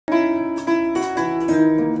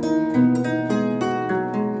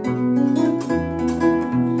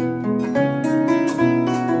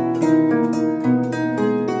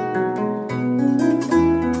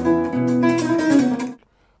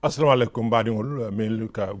assalamu alaikum baɗigol min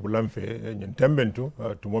ka bulan fe ñin tembentu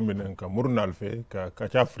tumo minen ka murnal fe ka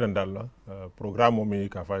kacha frendalla programme mi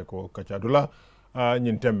ka fay ko kacha dula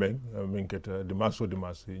ñin temben min keta dimanche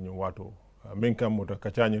ñin wato min kam muta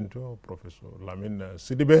kacha ñin to professeur Lamine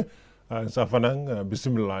Sidibé safanan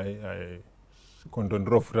bismillah ay konton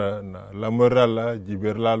rofra na lamorala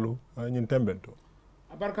jiber lalu ñin tembentu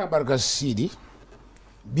barka Sidi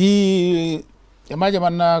bi jama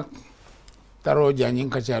na taro janyin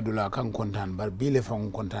kacha dula kan kontan bar bile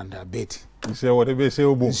fan kontan da beti sewo de be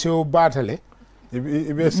sewo bu sewo batale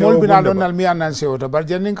ibe sewo mol bina don nal mi anan sewo to bar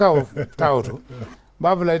jannin kaw tawto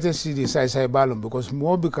babula ite Sidi sai balum because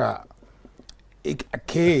mo bika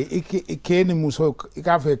ke ni muso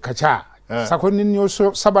ka fe kacha sakoni nyo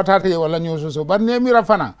sabata te wala nyo so bar ne mi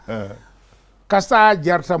rafana kasta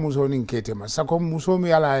jarta muso nin ketema sako muso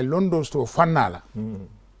mi ala londo sto fannala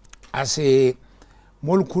ase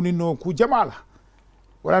mol kunino ku jamala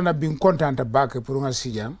wala na bin contente bake pour nga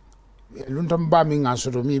sijan luntam ba mi nga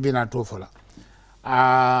soto mi bina to fola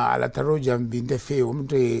ala taro jam binde fe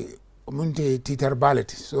munte titar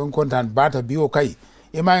baleti so on content bata biwo kai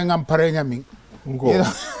e ma ngam pare nyami ngo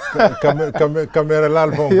camera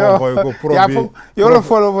lal fo ko probi yo lo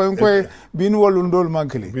folo fo ko bin wolun dol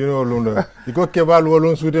mankeli bin wolun iko kebal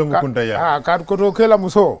wolun sude mu kunta ya ka ko to kela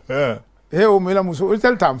muso o mela muso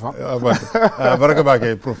tel tamfa baraka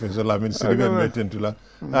bake professeur Lamine Sidibé metentula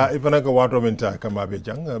ifana ko wato menta kama be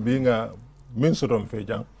jang bi nga min sotom fe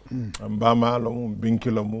jang mbama lo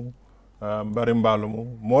binkilo mu mbari mbalo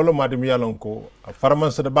mu molo madim yalon ko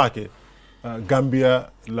farmansa de bake Gambia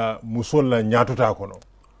la muso la nyatuta kono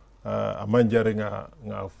amanjare nga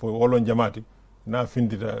fo wolon jamati na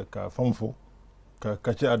findita ka famfo ka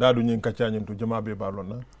kaci adadu nyin kaca nyin to jama be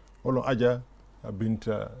balona wolon aja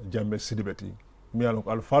binta Jambe Sidibé mi yalon ko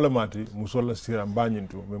alfa lamati muso la sira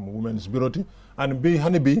mbanyintu mem women's biroti an bi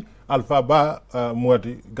hanibi alfa ba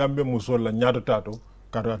muati Gambia muso la nyatuta to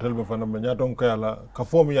kata telbe fana ma nyaton ko yala ka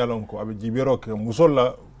fomi yalon ko abe jibero ke muso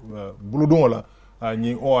la buludon la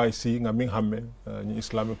ñi OIC nga min hamme ñi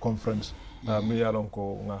Islamic Conference mi yalon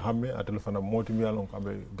ko nga hamme a telefona moti mi yalon ko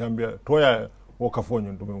abe Gambia toya o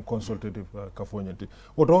kafoñon dum consultative kafoñonti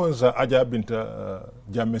oto sa aja binta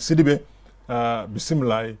Jammeh Sidibé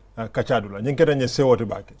bismillah kacadula ñi keta ñe sewote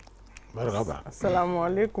bake baraka assalamu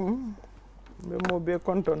alaikum be mo be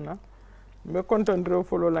kontonna be kontondro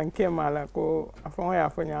folo lan kemala ko afon ya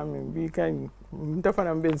fanya min bi kan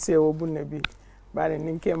mtafana ben sewo bunne bi bari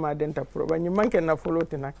nin kema denta pro ba ñu manke na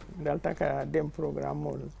foloti nak dal taka dem programme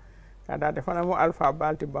mol kada defana mo alpha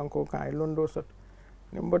balti banko kan londo sot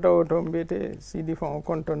ni mboto to mbete Sidi fon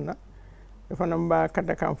kontonna defana mba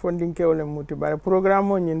kada kan fondin kewle muti bari programme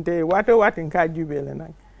mo ñinte wato watin ka jubele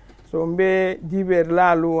nak so mbe jiber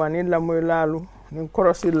lalu anin la moy lalu ni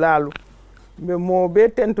korosi lalu mbe mo be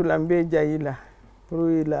tentu la mbe jayila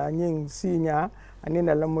pour ila ñing signa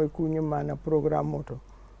anin la moy ku ñima na programme moto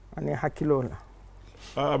ani hakilo la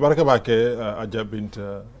baraka bake aja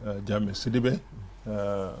binta Jammeh Sidibé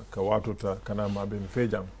ka watuta kana mabe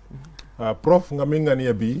mfejang prof ngaminga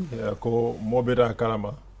ni bi ko mobeta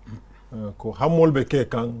kalama ko hamolbe ke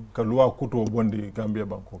kan ka loi kuto bondi Gambia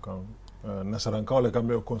banko kan nasaran kawle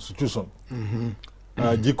Gambia constitution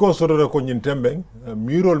jiko sodore ko nyin temben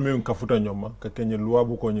mirol men kafuta nyoma ka kenye loi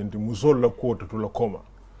bu ko nyinti musol la ko to la koma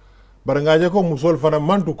barangaje ko musol fana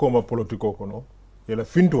mantu koma politiko kono yela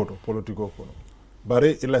fintoto politiko kono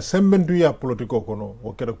bare ila sembentu ya politiko kono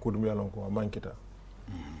o keda kudum yalon ko mankita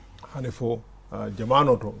hane fo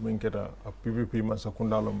jamano to min keda PPP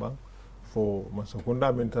masakunda lomba fo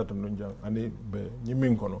masakunda min tata non jang ani be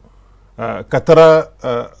nyimin kono katara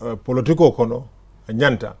politiko kono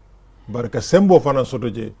nyanta bare ka sembo fana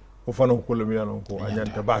sotoje o fana ko le yalon ko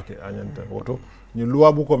anyanta bake anyanta woto ni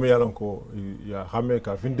loi bu ko mi yalon ko ya xame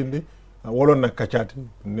ka findindi wolon na kacati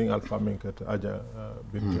ning alpha min kata aja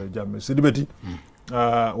bint Jammeh Sidibé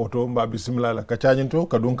woto mba bismillah la kacañin to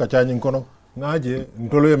kadum kacañin kono ngaje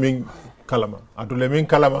ntolo min kalama atule min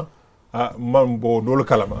kalama man bo dol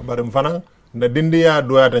kalama bare mfana na dindiya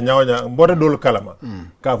doyata nyawnya mbota dol kalama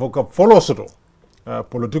ka fo ka folo soto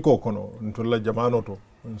politiko kono ntolla jamano to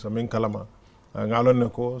sa min kalama ngalon ne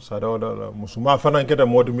ko sadawda musuma fana keta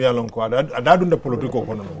modi mi yalon ko adadunde politiko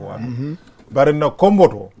kono no wa bare na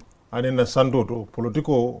komboto ani na sandoto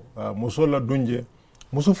politiko musola dunje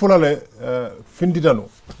musu fulale finditano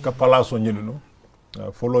ka palaso ñinuno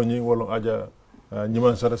folo ñi wolo aja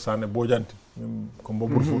ñiman sare sane bojanti ko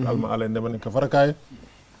mbobur fut alma ala ndemani ka farakay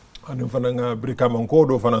anu fana nga brikama ko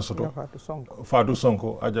do fana soto Fatou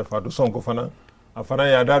Sonko aja Fatou Sonko fana afana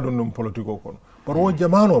ya dadu num politiko kono par wo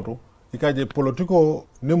jamano to ikaje politiko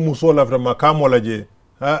ne musola vraiment kamola je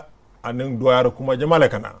anen doyaro kuma jamale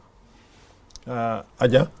kana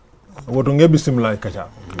aja woto nge bismillah Kacha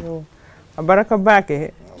abaraka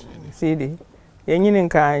bake sidi ye nyinin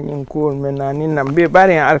ka nyin ko mena nin nam be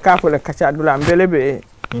bari alkafo le Kacha Dula mbele be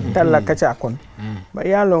talla Kacha kon ba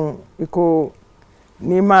yalon iko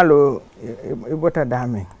ni malo ibota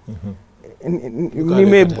dame ni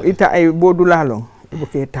me ita ay bodula lon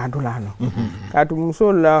iboke ta Dula lon katu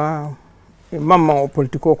musol la mamma o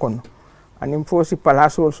politiko kon anim fosi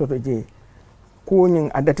palaso soto je ko nyin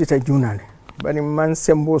adatita junale bani man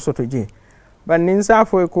sembo soto je ban nin sa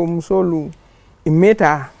fo ko musolu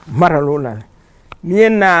imeta maralola ni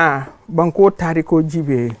na banko tariko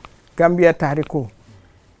jibe Gambia tariko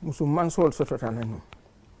musulman sol soto talano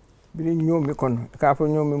biri nyomi kono ka fo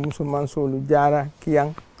nyomi musulman solu jara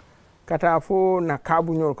kiyang kata fo na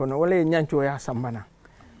kabu nyol kono wala nyancho ya sambana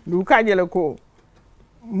du kajele ko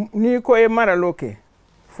ni ko e maraloke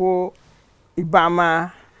fo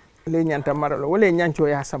ibama le nyanta maralo wala nyancho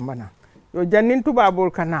ya sambana yo jannin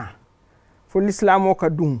tubabol kana fo l'islamo ka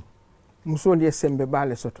dum musol ye sembe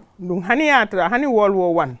bale soto dum hani atra hani World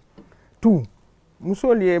War 1 2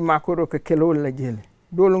 musol ye makoro ke kelo la jele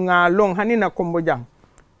dolu nga long hani na kombo jang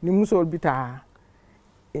ni musol bita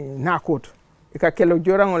na kot e ka kelo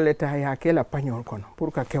jorangol leta ya kela pagnol kono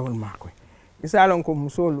pour ka kewol mako isalon ko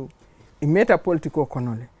musolu i meta politiko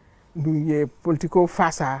kono le du ye politiko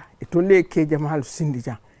fasa e to le ke jamal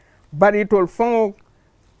sindija bari tol fongo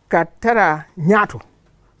ka tara nyato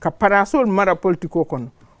ka parasol mara politiko kono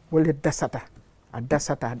wole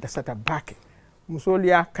dasata bake musol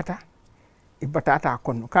ya kata i batata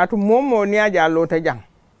kono katu momo ni aja lota jang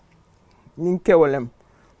nin kewolem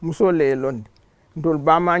musol le londi dol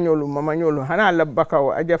bama nyolu mama nyolu hana labbaka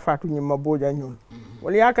o aja fatu nyima boja nyolu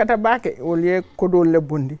wol ya kata bake wol ye kodol le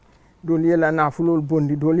bondi dol ye la nafulol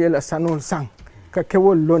bondi dol ye la sanol sang ka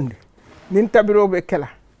kewol londi nin tabiro be kela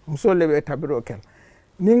musol le be tabiro kela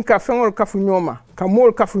nin ka fengol kafu nyoma ka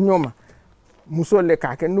mol kafu nyoma musol le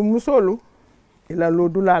kake ndu musolu ila lo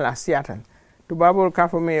Dula la siatan to babol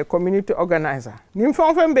kafu me community organizer nin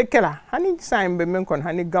fon be kela hani saimbe men kon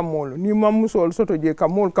hani gamolo ni mam musol soto je ka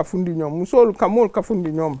mol kafundi nyom musol ka mol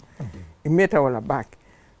kafundi nyom imeta wala bak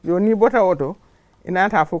yo ni bota oto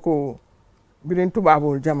inata foko birin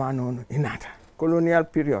tubabol jamano no inata colonial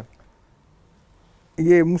period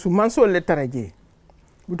ye musuman sol le taraje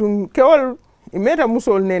butun kewol imeta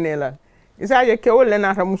musol nenela isaje kewol le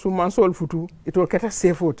nata musuman sol futu itol keta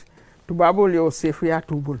sefot tubabol yo sefu ya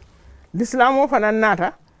tubul l'islamo fana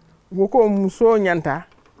nata woko muso nyanta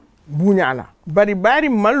bunyala bari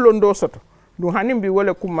mallondo soto du hanim bi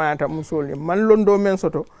wala kumata musole mallondo men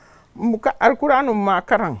soto muka alqur'anu ma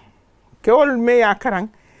karang kewol me ya karang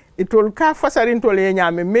itol ka fasarin tol ye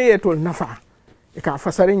nyame me yetol nafa e ka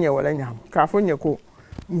fasarin ye wala nyam ka fonye ko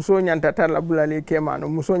muso nyanta tala bulale kemano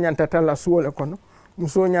muso nyanta tala suwole kono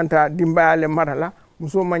muso nyanta dimbale marala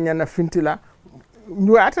muso manyana fintila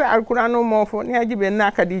ndu ata alqur'anu mo fo ni ajibe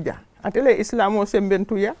na Khadija atele islamo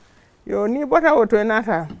sembentuya yo ni bota woto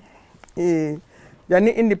nata yani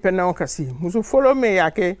independent kasi musu follow me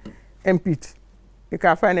yake impit e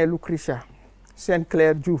ka fane Lucretia Saint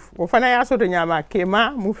Clair Diouf o fana ya soto nyama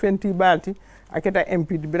kema mu fenti balti aketa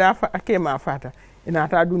impit brafa akema fata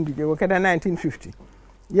inata dundi je waketa 1950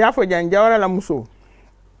 ya fo jan jawara la muso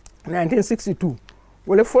 1962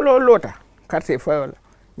 wole follow lota carte fayola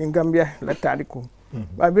ni Gambia la tariko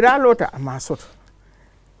babira lota ama soto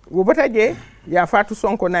wobata je ya fatu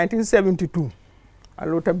Sonko 1972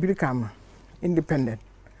 alota birkama independent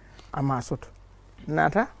ama soto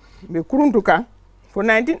nata be kuruntu kan fo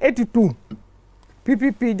 1982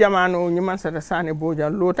 PPP jamano nyiman sata sane boja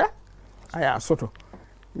lota aya soto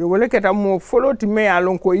yo wole keta mo foloti me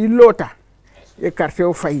alon ko i lota e carte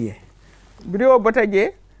o faye brio bata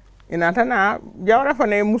je inata na jawra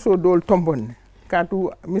fane muso dol tombon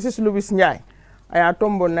katu Mrs Louis Ndiaye aya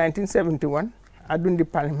tombon 1971 adundi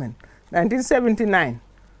parliament 1979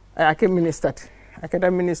 ake minister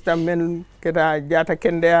akeda minister men keda jata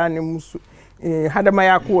kende ni musu hadama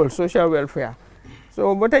yakul social welfare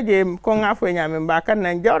so bota je ko ngafo nyame mbaka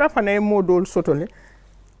na jawra fana modol sotole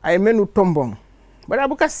ay menu tombon bada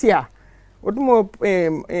buka sia otumo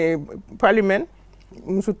parliament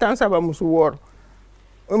musu tansaba musu wor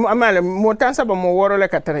amale mo tansaba mo woro le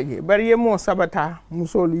kataraje bari ye mo sabata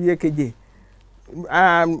musolu yekeje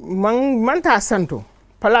man ta santo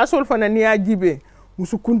palasol fana ni ajibe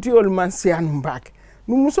musu kuntiol man sianu mbake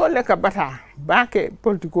nu musol le ka bata bake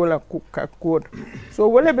politiko la ko so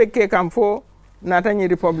wole be ke kam fo nata ni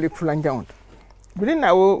republic fulanjawon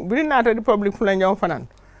bilina ta republic fulanjawon fanan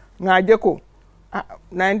nga jeko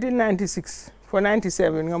 1996 for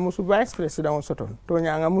 97 nga musu vice president soto to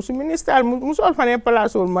nya nga musu minister musol fana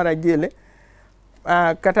palasol mara jele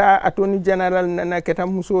kata attorney general nana keta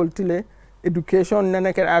musol tile education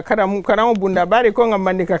nana keta karamo bunda bari ko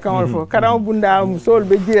ngambandi ka kawol fo karamo bunda musol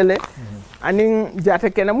be jele anin jata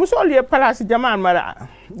kena musol ye place jaman mara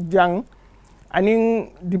jang anin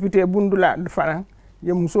député bundula fana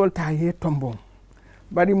ye musol ta ye tombon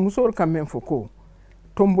bari musol quand même foko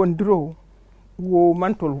tombon diro wo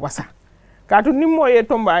mantol wasa katu nimmo ye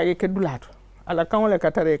tomba ye ke dulato ala kawole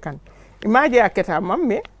katare kan imaje aketa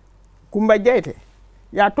mamme kumba jeyte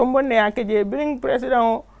ya tombon ne yake je bring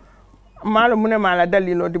president malo mune mala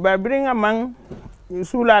dalilo di ba bring amang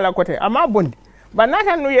sula la côté ama bondi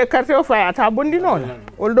banata no ye carte o fa ata bondi non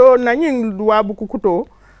oldo nanyin duwa bu kukuto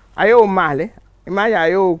ayo male imaje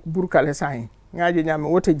ayo burkale sai ngaje nyame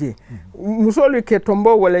wote je musolu ke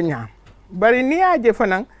tombo wala nyam bari ni aje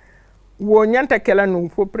fanan wo nyanta kela nu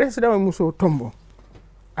fo president muso tombo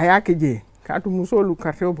ayake je katu musolu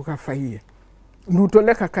carte o buka fayiye nduto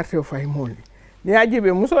le ka carte o fay moli ni aje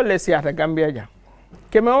be musolu le siata gambia ja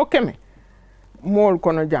keme o keme mol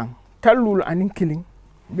kono jang talul anin killing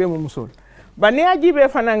be mo musol ba ni aje be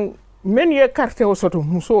fanan men ye carte o soto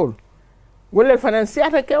musol wala fanan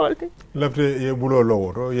siata kewolte lafte ye bulo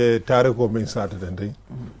lowoto ye tariko min sata dende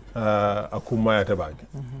akuma ya tabaki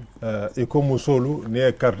iko musolu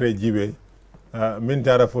ne carte jibe min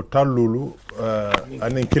tara fo tallulu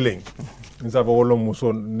anin killing nsafa wolo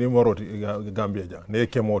muso numéro ti gambia ja ne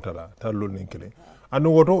kemotala tallul nin killing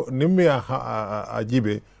anu woto nimmi a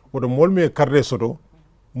jibe woto molmi carte soto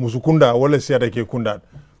musukunda wala siata ke kunda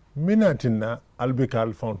minatinna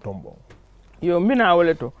albikal fon tombo yo mina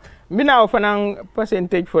wala to mina o fanan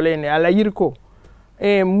percentage fo lene ala yirko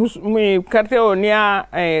mi carte o nia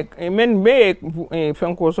men be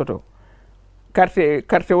fenko soto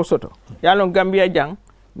carte o soto yalon gambia jang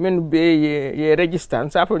men be ye register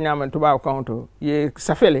safo nyaman to ba account ye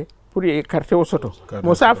safele pour ye carte o soto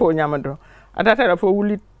mo safo nyaman to atata fo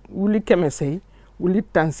wuli kemesey wuli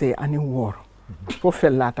tanse ani wor fo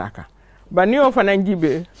fellataka bani o fanan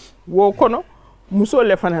jibe wo kono muso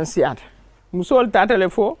le fanan siata muso tata le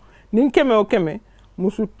fo nin keme o keme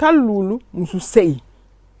musu tallulu musu sey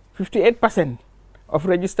 58% of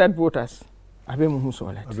registered voters abe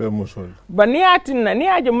musol ba ni atinna ni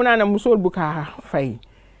aje munana musol buka fay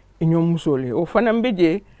inyom musole o fanam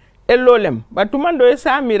beje elolem ba tumando e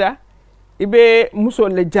samira ibe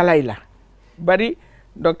musol le jalayla bari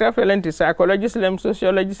docteur felenti psychologist lem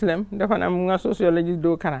sociologist lem defana nga sociologist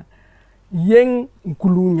do kana yen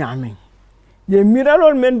kulu nyame ye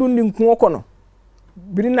miralol men dundi ko kono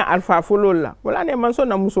birina alpha folol la wala ne man so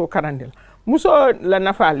na muso karandel muso la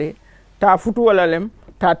nafale ta futu wala lem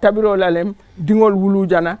ta tabiro la lem dingol wulu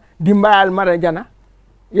jana dimbayal mara jana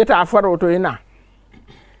yeta faroto ina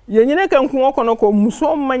ye nyine kan ko kono ko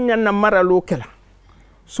muso manyan na mara lokela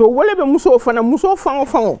so wala be muso fana muso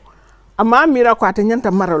fango amma mira ko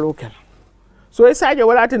atanyanta mara lokela so e saje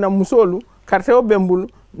wala tina musolu carte o bembul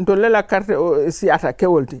ntolle la carte o si ata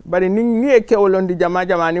kewolti bari ni e kewolondi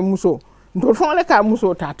jama ni muso ntol fon le ka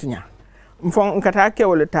muso tatinya mfon nkata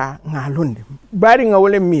kewole ta ngalonde bari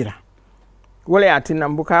ngawole mira wala atina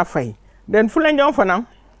mbuka fay den fulen jon fana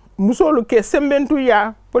musolu ke sembentu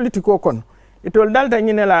ya politiko kon itol dalta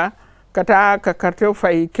nyine la kata ka carte o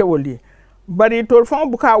fay kewoli bari tol fon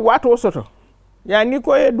buka wato soto ya ni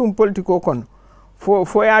ko e dum politiko kon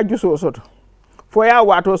fo ya juso soto fo ya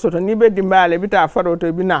wato soto ni be dimbale bita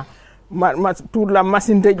faroto bina tour la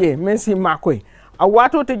masinte je mensi makoy a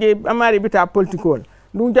wato teje amari bita politikol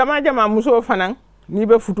dum jama muso fanan ni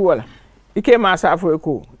be futu wala ike ma safo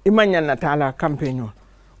ko imanya na tala campaign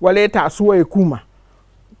wala ta suwa e kuma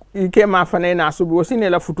ike ma fanan na subi wasine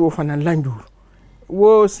la futu fanan lanjur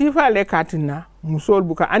wo sifa le katina musol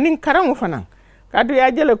buka anin karango fanan kadu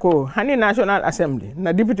ya jele ko hani national assembly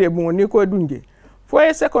na député bu ni ko dunje fo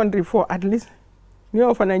e secondary for at least ni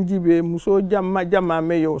o fanan jibe muso jama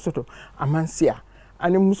meyo soto amansia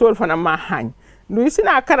ani musol fanan ma hany ndu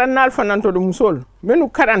isina karannal fanan to do musol menu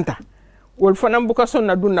karanta wol fanan buka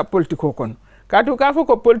sonna dunna politiko kon katu ka fo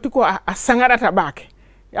ko politiko a sangarata bake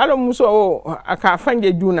yalo muso o aka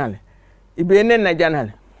fanje junale ibene na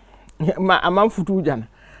janale ma amam futu jana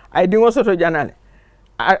ay dingo soto janale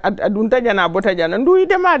adunta jana bota jana ndu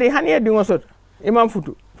ide mari hani dingo soto imam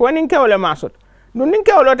futu fo nin kewle ma soto ndu nin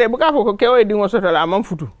kewlote buka fo ko kewo dingo soto la amam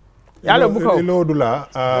futu yalo buka ilo dula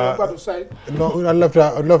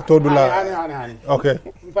no lafto dula hani okay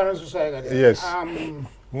mfano susai yes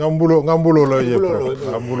ngambulo lo je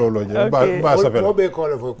ngambulo lo je ba safela mo be ko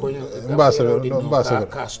le fo ko ba safela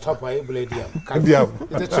ka stop ay bledia diam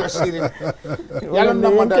ite so siri yalla na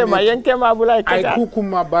manda yenke ma bulay ay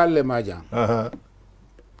kukuma balle maja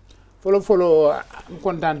folo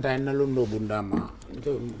kontanta na lundo bundama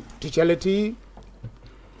tichaleti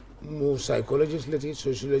mu psychologist lati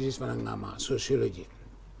sociologist fana ngama sociology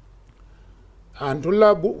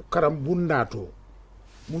antulla bu karam bundato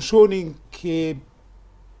musoni ke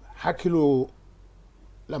hakilo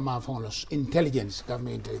la ma fon intelligence kam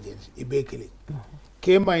intelligence ibekili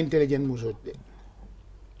ke ma intelligence musotte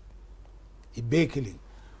ibekili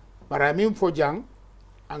para min fo jang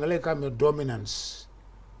anglais kam dominance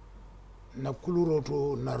na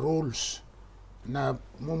kuluroto na roles na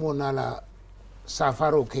momo na la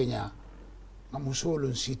safaro Kenya na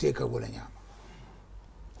musolo site ka wala nyama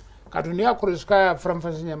kadunia kuriska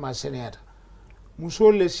framfasinya ma seneta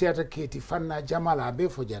musole siata keti fanna jamala be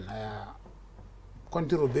fo janna ya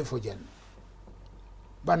kontiro be fo janna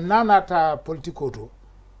banana ta politiko to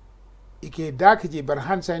ike dakiji bar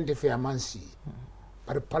hansa inde fe amansi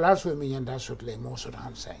bar palaso mi nyanda sotle mo sot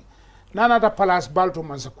hansa nana ta palas balto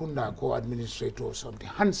man sakunda ko administrator something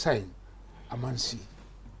hansa amansi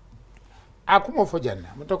akumo fo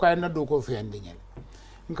janna mtoka na do ko fe andinyel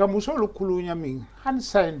nka musolu kulunya min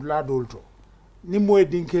hansa la dolto ni moy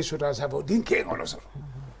dinke sota sabo dinke ngolo so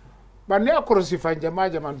banne akorosi fanja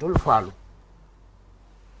maja man dol falu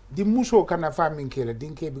di muso kana famin kela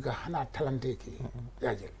dinke biga hana talante ke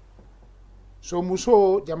yajel so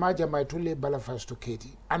muso jama tulle bala fasto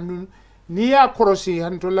keti annun ni ya korosi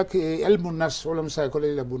han to lak elmu nas wala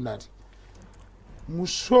psychology la bundati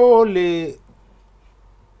muso le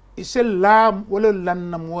islam wala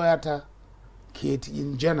lanna moyata keti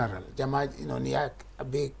in general jama ni ya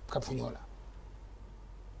abe kafunyola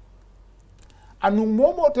anu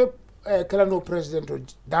momo te kalano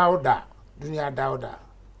president Dauda dunia Dauda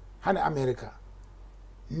hana America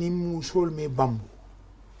ni musol me bambu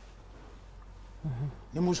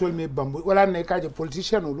ni musol me bambu wala ne kaje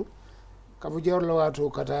politician ulu ka bu jor la wato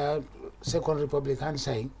kata second republican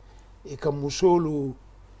saying e ka musolu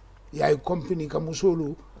ya company ka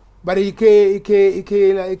musolu bari ike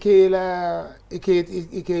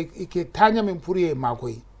tanya men puriye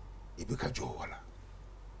makoy ibika jo wala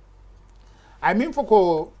I mean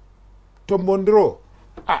foko tombondro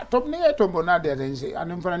tom ne tombona de rense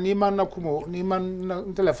anim fana ni man na kumo ni man na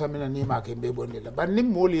ntela famina ni ma ke be bonde la ban ni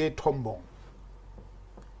mol ye tombon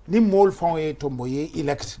ni mol fon ye tombo ye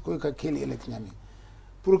elect ko ka kel elect nyami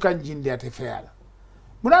pour kan jinde ate feala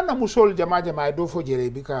muna na musol jama do fo jere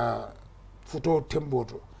bi ka futo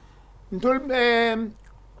temboto ntol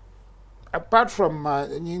apart from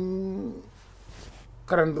nyin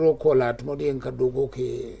karandro ko lat mo de ka dogo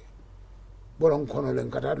ke boron kono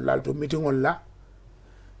len kata lalto meeting on la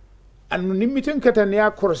anu ni meeting kata ne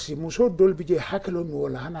akorsi muso dol bije hakelo mi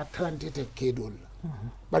wala hana talantete ke dol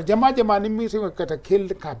bar jama ni meeting kata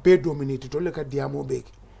kel ka be dominate to le ka diamo be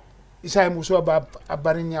isa muso ba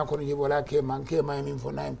abarinya ko ni wala ke man ke ma min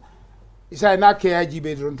fo naim isa na ke aji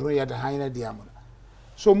be don to yata hayna diamo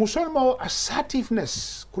so muso mo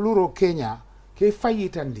assertiveness kuluro Kenya ke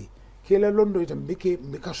fayitandi ke la londo itam be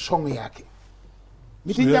ka song yake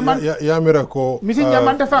miti nyaman ya mira ko miti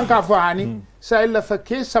nyaman ta fanka fo hani sa illa fa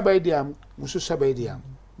ke sabay diam musu sabay diam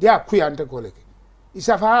dia kuyante ko leke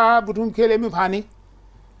isa fa butun kele mi hani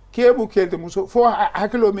ke bu kelte musu fo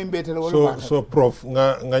hakilo min betel wala so prof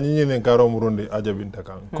nga nyine ngaro murundi ajabinta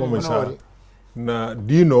kan comme ça na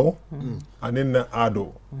dino anin na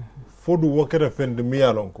ado fodu wokere fende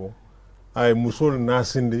miyalon ko ay musul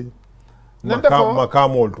nasindi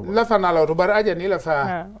makamol to la fa na la to bar aja ni la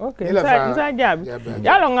fa okay sa jabi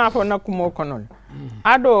yalo ngafo na kumo konon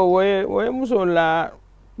ado we muso la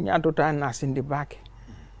nyato ta nasindi bake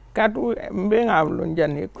katu mbe ngablo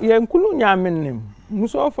njani yen kulu nyamen nim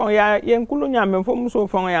muso fon ya yen kulu nyamen fo muso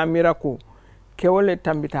fon ya miracle kewole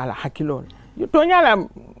tambita la hakilol to nyala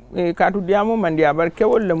katu diamo mandia bar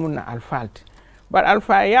kewole mun alfalt bar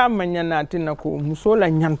alfa ya manyana tinako muso la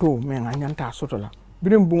nyanto me nyanta sotola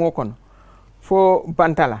birim bungo kono fo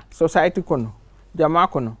bantala society kono jama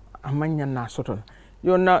kono amanya na soto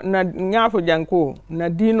yo na ngafo janko na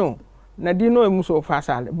dino e muso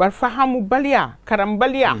fasale bar fahamu balia karam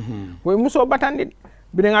balia we muso batandi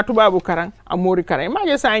birenga tubabu karang amori karang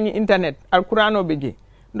maje sayni internet alqur'ano beje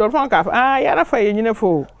ndol fon ka yara faye nyine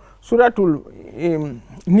fo suratul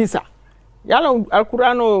nisa yala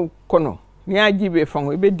alqur'ano kono ni ajibe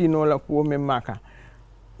fango be dino la ko memaka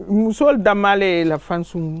musol damale la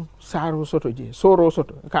fansum saro soto je soro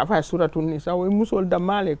soto ka fa suratul nisa we musol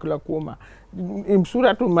damale kula kuma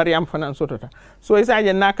suratul maryam fanan soto ta so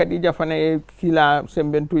isaje naka dija fana kila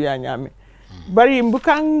sembentu ya nyame bari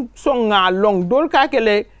mbukan songa long dol ka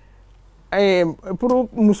kele pour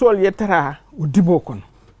musol yetara o dibo kon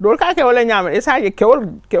dol ka ke wala nyame isaje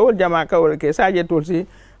kewol jama ka wala ke isaje tolsi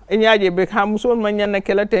inyaje be ha musol ma nyanna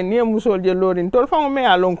kela te ni musol je lorin tol fa me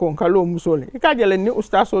alon ko kalo musol ka jale ni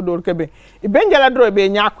ustaso dor kebe e benjala dro be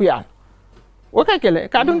nyakuya woka kele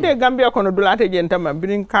ka dum de Gambia kono dulate jenta ma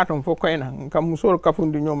birin katon fo koyna kam musol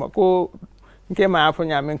kafundi nyoma ko nke ma afo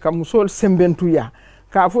nyamen kam musol sembentuya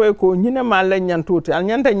ka fo e ko nyina ma la nyantote al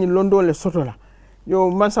nyanta nyi londo le sotola yo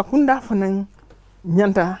man sakunda fanan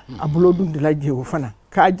nyanta abulo dum de la jewo fana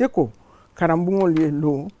ka je ko karambungol ye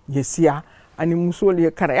lo yesia ani musol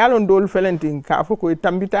ye kara yalon dol felentin ka fo ko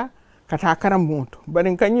tambita kata karambuto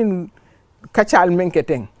barin kanyin kacal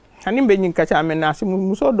menketeng hanim be nyin kaca men nasi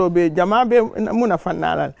muso do be jama be muna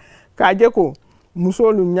fannala ka je ko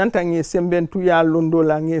musolu nyanta nge sembentu ya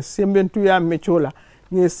londola nge sembentu ya mechola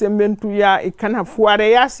nge sembentu ya ikana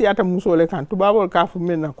fuare ya siata musole kan tubabol ka fu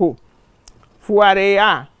men ko fuare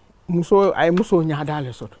ya muso ay muso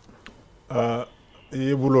nyaadale soto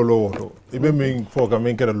yebulo lo woto ibe min foka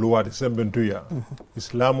min kera luwade sembentu ya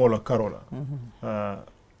islamo la karola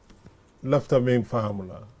lafta min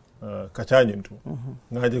fahamula kacanyintu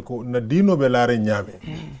ngaje ko na dino be laare nyame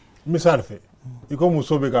misal fe iko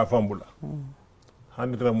muso be ka fambula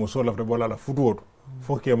handira muso lafta bola la futuwoto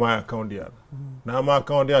foke ma account ya na ma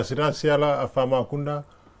account ya sita siala afama kunda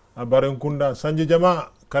abaren kunda sanje jama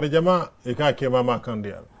kare jama e ka ke ma account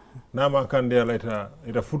ya na ma account ya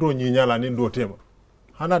ita futo nyinyala ni ndo tema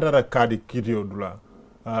hana dara kadi kidio dula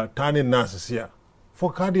tani nasa sia fo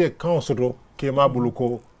kadi account soto ke ma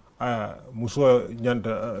buluko muso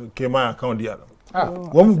nyanda kema account yala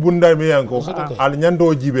wam bunda me yanko al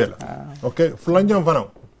nyando jibela okay flanjam fana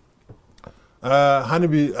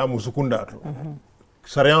hanbi amusukunda to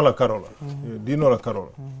sariyan la karola dino la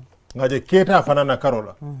karola ngaje keta fana na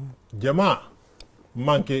karola jama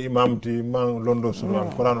manke imamti man londo sunan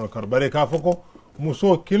qur'an kar bare ka foko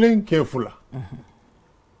muso kilin ke fula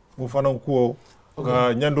mu fana ko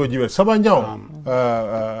nyando jibe sabanjaw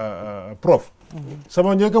prof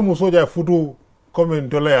sama njeka musoja futu comme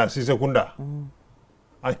tolea si sekunda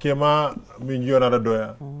akema minjona da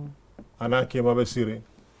doya ana kema be siri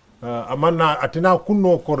amanna atina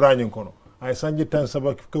kunno ko ranyin kono ay sanji tan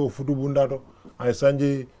saba ko futu bunda do ay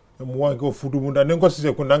sanji muwan ko futu bunda nengo si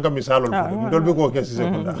sekunda nga misalo futu ndolbe ko ke si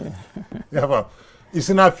sekunda yafa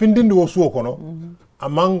isina findindi wo suo kono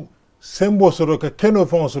amang sembo soro ka keno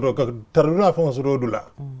fon soro ka tarura fon soro dula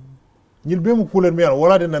ñil be mu kulen mi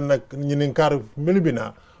wala de nan nak ñinin kar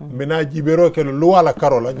melbina mena jibero ke luwa la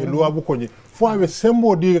karola ni luwa bu ko ni fo ave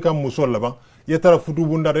sembo di kam musol la ban yetara futu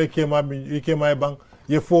bunda re ke ma e ban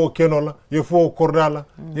ye fo kenola ye fo kordala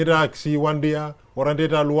yeta si wandiya warande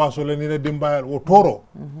ta luwa so le ni dimbayal o toro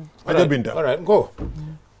aja binda all right go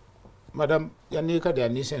madam yani ka de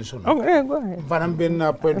ani senso okay go ahead fanam ben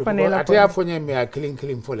na point ko atia fonye me a clean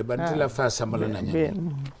fole bantila fa samala na nyame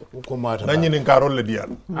ko mata na ñinin karol le dial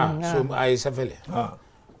so ay safele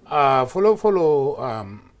follow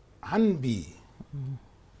hanbi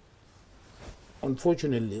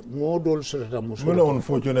unfortunately modol sota muso no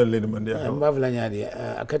unfortunately man dia mbavla nyaadi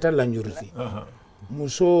akata la njurti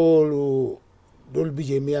muso dol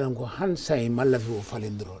bije mi yalan ko han say malafi o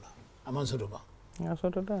falendrola aman soto ba ya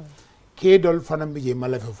soto da ke dol fanam bije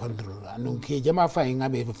malafi falendrola non ke jama fa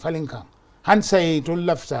ngabe falinkan han say to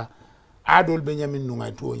lafta adol benyamin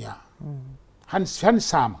nungay tonya han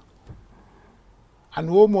sama an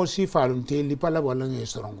wo mo si falum te li pala wala ngi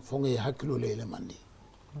sorong fo ngi hakilo le mandi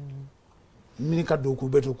min ka do ku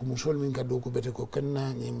beto ku musol min ka do ku beto ko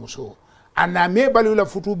kenna ni muso ana me balula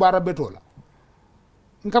futu bara betola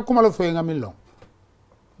nka kuma lo fo ngamin long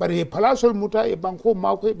bari palasol muta e banko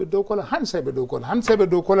mako e be do ko la hanse be do ko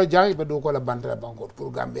la jang be do ko la bandra banko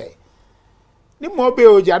pour Gambia ni mo be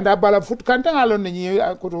o janda bala fut kanta ngalon ni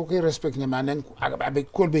ko to ko respect ni manen abe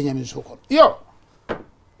kol be nyamin sokon yo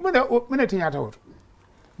mena tinyata woto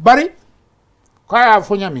bari kaya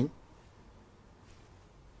fo nyamin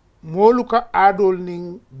molu ka adol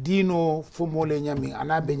ning dino fo mole nyamin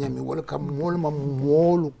ana be nyamin wala kam mol ma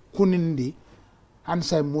molu kunindi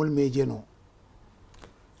hansa mol me jeno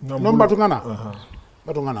non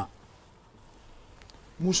batungana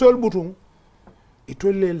musol butung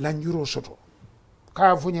itolle lanjuro soto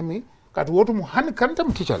ka fo nyami kat woto mu han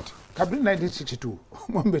kantam ticalti kabri 1962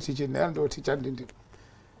 mombe ticci ne do ticcandi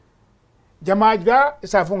jamaaja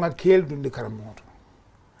sa fo nga kel dundi karamoto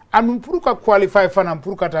anum pour ka qualify fanam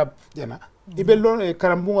pour kata jana ibello e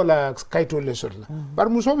karambo la kayto le sotla bar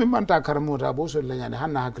muso mi manta karamota bo so la nyane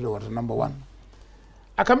hanna haklo wata number 1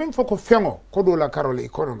 akamin foko fengo kodo la karole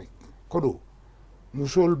economic kodo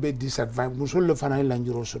musol be disadvantage musol le fana la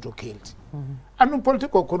njuro soto kelti anum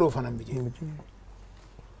politiko kodo fana bije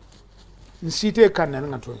nsite kanna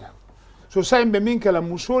nga to ya so saimbe min kala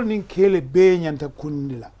musol nin kele be nyanta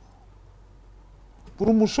kundila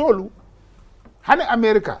pour musolu hani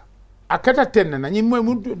America akata tenne na ñi moy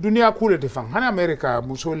dunia kule de fan hani America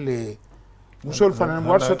musol fanan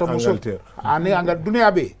war soto musol ani anga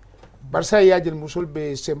dunia be barsa yajel musol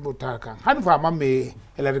be sembo takan hani fa mamme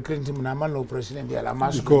Hillary Clinton na man no president ya la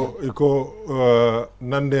masu iko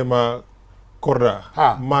nandema korda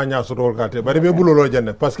ma nya sotol kate bari be bulolo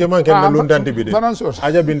janne parce que man ken na lundandi bi de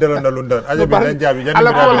aja bindela na lundan aja bi dan jabi janne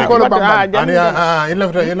ala ko bamba ani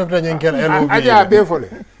ilafta nyen ken elo bi aja be fole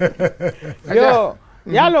yo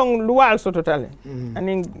yalong luwal soto tale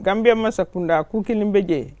ani Gambia masakunda ku kilimbe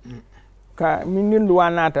je ka minin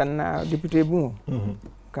luwa nata na député bu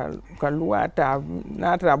ka luwa ta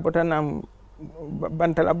nata botana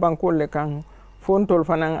bantala bankole kan fontol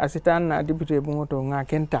fanan asitan na député bu to nga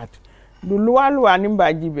ken tat du luwa ni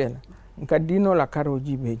mba jibe nka dino la karo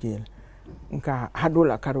jibe jel nka hado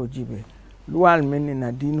la karo jibe luwal menni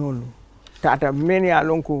na dino lu tata men ya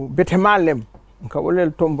lonko betemalem nka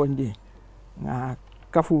wolel tombonje nga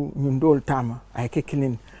kafu nyundol tama ay ke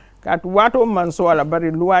kilin kat wato man so wala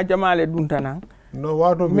bari luwa jamale duntana no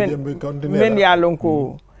wato mi jembe continue men ya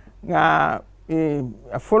lonko nga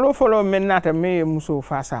follow men nata me muso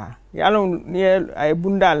fasa yalon ni ay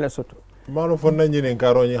bundal la soto mano fonna nyine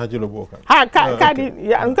karo nyi hajilo boka kadi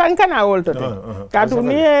kana wolto te kadu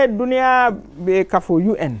ni dunia be kafo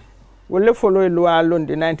UN wole follow loi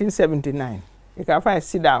London 1979 e ka fa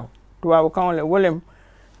sidaw to wa kan le wolem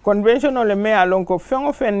convention le me alonko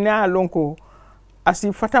fengo fen na alonko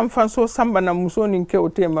asi fatam fanso samba na muso nin ke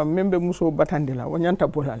otema membe muso batandila wonyanta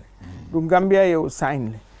bolale du Gambia ye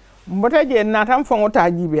sign le mbota je natam fongo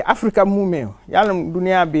tajibe Africa mumeo yalam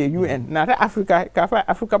dunia be UN nata Africa ka fa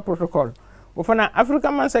Africa protocol o fana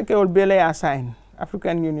Africa man sa ke ol bele ya sign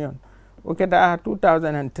African Union o keta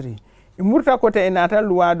 2003 imurta kote nata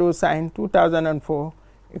loi do sign 2004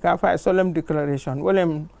 e ka fa solemn declaration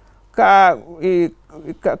wolem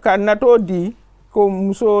ka nato di ko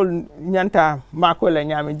musol nyanta mako la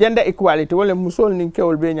nyame gender equality wala musol nin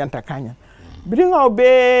kewol be nyanta kanya bidinga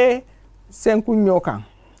be senku nyokan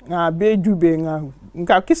nga be jube nga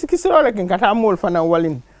nka kisi wala kin kata mol fana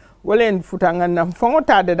walen futanga na fongo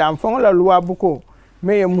tade dam fongo la loi buko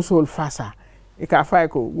meye musol fasa e ka fay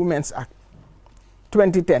ko Women's Act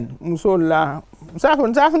 2010 musol la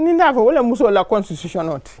safo ni ndafo wala musol la constitution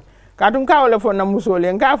oti kadum ka wala fo na musol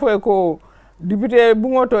nga fo ko député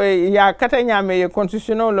bungoto ya kata nyame ye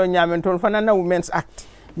constitutional lo nyame ton fana na Women's Act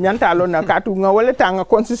nyanta lo na katu nga wala tanga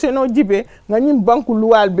constitutional jibe nga nyim banku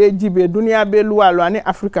luwal be jibe dunia be luwal ani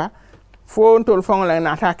Africa fo tol fon la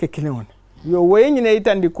na ta ke kilon yo woye nyine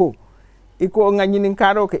itandi ko iko nga nyinin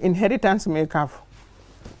karo ke inheritance me kaf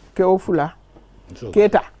ke ofula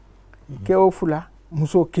keta ke ofula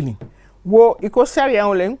muso killing wo iko sariya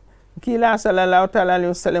olen kila sallallahu ta'ala alayhi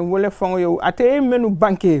wasallam wala fongo yo ate menu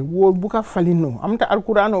banke wo buka falino amta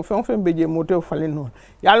alqur'ano fen beje moto falino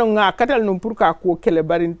yalo nga katal no pour ka ko kele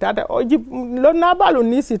barin tata o jib lo na balo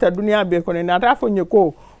ni sita dunia be ko na ta fonye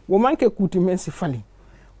ko wo manke kuti men si fali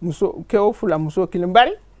muso ke o fula muso kilin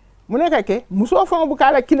bari muneka ke muso fongo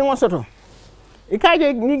buka la kilin soto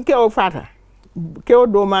ikaje ni ke o fata ke o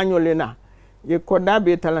do manyo lena ye koda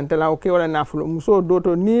be talantala o ke wala na fulo muso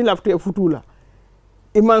doto ni lafte futula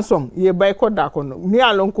iman song ye bay ko da kono ni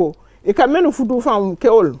alon ko e ka menu futu fam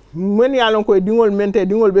keol men yalon ko dingol mente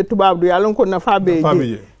dingol be tubab do yalon ko na fabe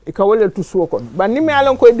e ka wole tu so kon ba ni me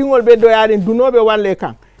yalon ko dingol be do yaade dunobe walle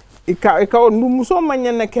kan e ka ndu muso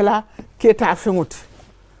manyen na kela keta fengot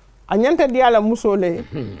anyanta diala muso le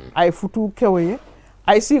ay futu kewoye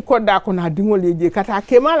ay si ko da ko na dingol je kata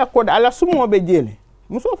kemala ko da ala sumo be jele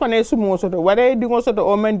muso fane sumo soto ware dingol soto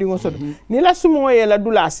o men dingol soto ni la sumo ye la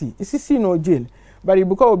dulasi isi sino jele bari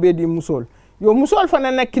buka obedi musol yo musol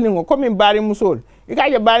fana na kilingo comme bari musol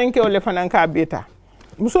ikaje bari ke ole fana ka beta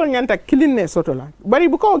musol nyanta kilinne soto la bari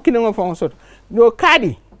buka o kilingo fon soto yo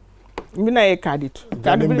kadi mbina e kadi to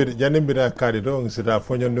janimbira kadi do sita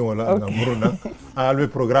fonyondi wala nga muruna albe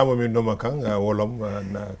programme min no makan wolom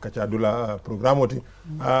na Kacha Dula programme oti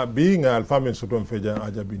bi nga alfamen soto feja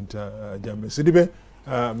aja binta jamme sidibe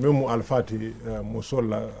memu alfati musol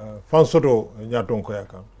la fan soto nyaton ko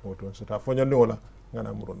yakam woto sita fonyondi wala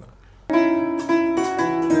ngana muruna.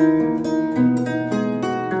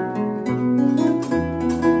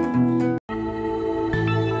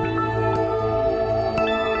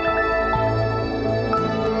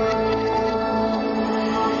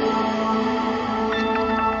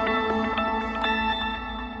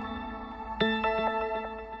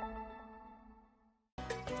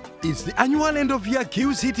 It's the annual end-of-year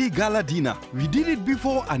QCity Gala Dinner. We did it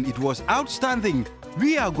before and it was outstanding.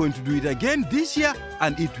 We are going to do it again this year,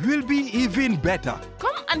 and it will be even better.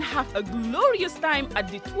 Come and have a glorious time at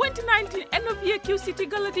the 2019 end of year Q City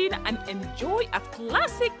Galadine and enjoy a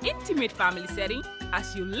classic intimate family setting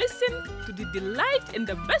as you listen to the delight and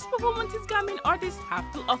the best performances Gambian artists have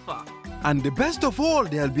to offer. And the best of all,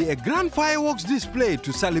 there'll be a grand fireworks display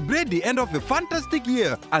to celebrate the end of a fantastic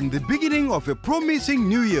year and the beginning of a promising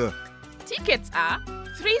new year. Tickets are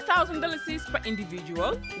 $3,000 per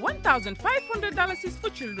individual, $1,500 for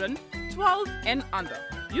children 12 and under.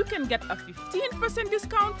 You can get a 15%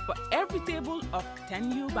 discount for every table of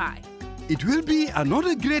 10 you buy. It will be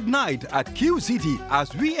another great night at Q City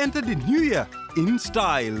as we enter the new year in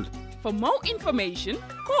style. For more information,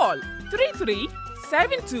 call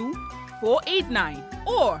 33-72-489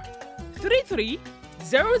 or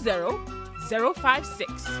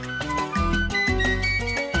 33-00-056.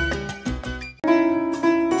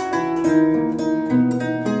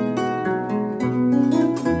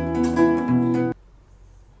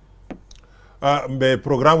 Mbe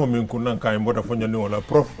programme min kunnan kay mbota fonyani wala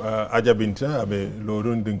prof ajabinta abe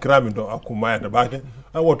lorun din kraminto akumaya tabake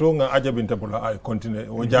woto nga ajabinta pola ay continue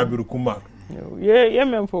o jabiru kuma ye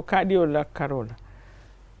men fo kadio la karola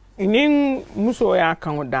inin muso ya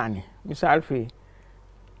kan dani misal fe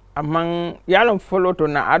amman yalon foloto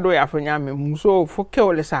na ado ya fanyame muso fo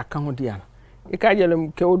kewle sa kan diala e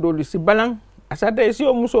kajele kewdo li si balan asata esi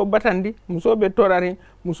o muso batandi muso be torari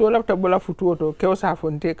muso lafta bola futuoto kew sa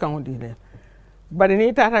fonte kan dile bari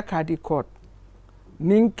ni tata kadi court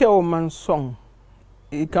nin kew man song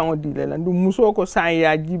i kan dile la ndu muso ko sa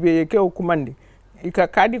ya jibe kew kumandi ika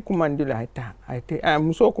kadi kumandi la ita aite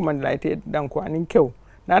muso kumandi la ite danko anin kew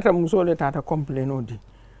nata muso le tata complain di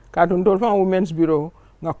kadun dol fan women's bureau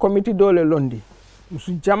nga committee dole londi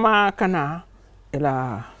musu jama kana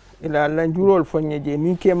ila la njurol fonyeje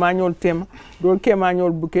ni ke mañol tema dol ke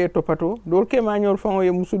mañol buke topato dol ke mañol fango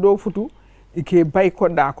ye musu do futu ike bay ko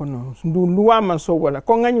da ko no ndu luwa man so wala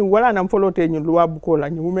ko ngani wala nam folote ni luwa buko la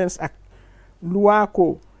ni women's act luwa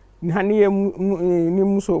ko ni hani ye ni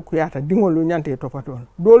muso ko yata dingol lu nyante topato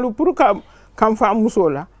dolu pour ka kam fa muso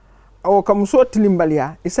la o ka muso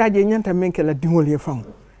tilimbalia isaje nyanta menke la dingol ye fango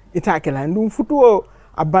itake la ndu futu o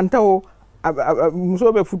abanta o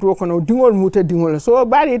muso be futu ko no dingol muta dingol so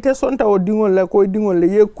bari te sonta o dingol la ko dingol le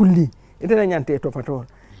ye kulli ite na nyante topato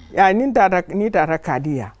ya ni tata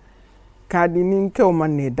kadia kadi nin kew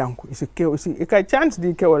man ne danko isi kew isi e ka chance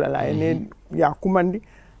di kew la ene ya kumandi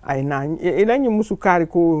ay na ila nyi musu kari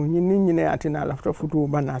ko nyi ne atina lafta futu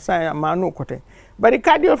bana sa ya manu kote bari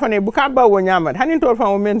kadi o fane buka ba wo nyama hanin to fa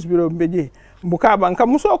women's bureau beje buka ba nka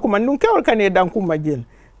muso ko man dun kew kan ne danko majel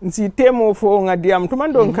nsi temo fo ngadiam to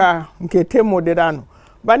man don ka nke temo de dano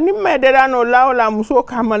banni me de dano lawla muso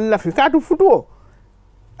ka man lafi ka tu futu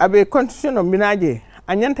abe constitution o minaje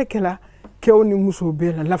anyanta kala kew ni muso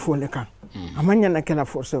be la lafole kan amanya na kala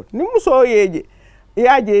force ni muso yeje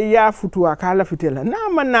yaje ya futuwa ka lafitela na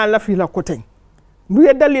man na lafila koten du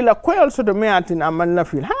ye dalila koyol so do meatin aman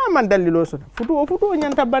lafil ha man dalilo so futuwo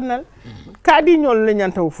nyanta bannal kadi nyol le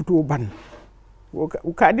nyanta futuwo ban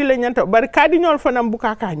kadi le nyanta bar kadi nyol fanam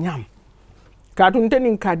buka ka nyam ka tun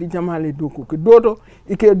tenin kadi jamale doku ke doto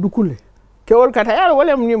ike dukule kewol kata yar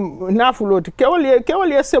wala ni nafuloti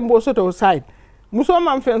kewol ye sembo so to side muso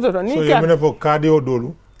man fen so to ni so yemene fo kadi o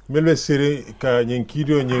dolu melbe sere ka nyen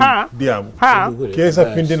kidio nyen diam kesa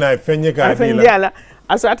findina fenye ka dila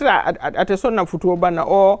asatra ate sonna futuo bana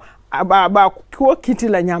o ba ko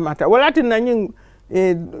kitila nyamata wala tin na nyin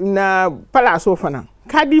na palaso fana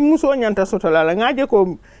kadi muso nyanta sotola la ngaje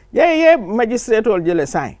ko ye magistrate ol jele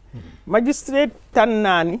sai magistrate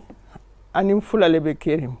tanani anim fulale be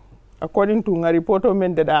kerim according to a report o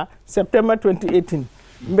men da September 2018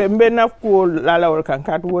 mbe naf ko lalawol kan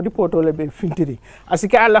kat wo report le be fintiri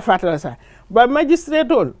asika ala fatala sa ba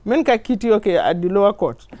magistrate ol men ka kiti okay at the lower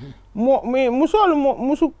court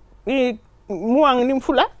musu muang nim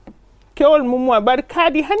fula kewol mu bar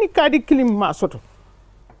kadi hani kadi kilim ma soto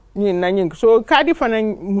ni nanyin so kadi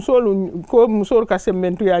fanan musol ka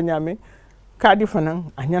sembentu ya nyame kadi fanan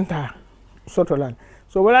anyanta soto lan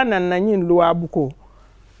so wala nan nanyin luwa buko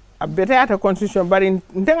abeta ata constitution bari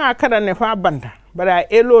ndenga kada ne fa banta bara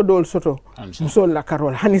elo dol soto musol la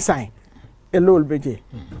karol hani sai elol beje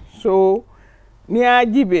so ni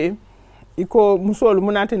ajibe iko musol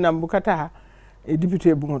munati nambukata e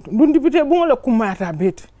député bungoto ndun député bungola kumata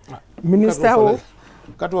bet minister o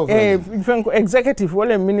fenko executive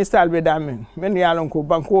wala minister be damen men yalon ko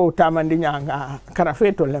banko tamandi nyanga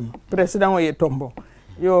karafeto lem president o ye tombo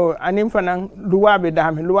yo anim fanan luwa be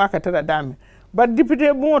damen luwa ka tara damen ba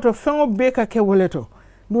député bungoto fengo be ka ke woleto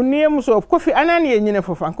du niemu so kofi anan ye nyine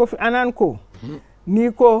fofan kofi anan ko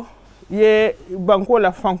ni ko ye banko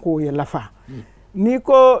la fanko ye lafa ni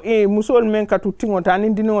ko musol men ka tutingota ni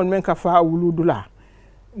dinol men ka fa wuludula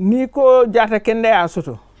ni ko jata kende ya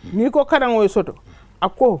soto ni ko karango soto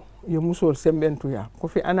ako ye musol sembentu ya ko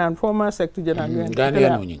fi anan former secretary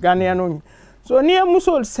general Ghanaian so ni ye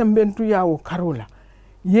musol sembentu ya o karola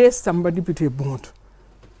ye samba député bungoto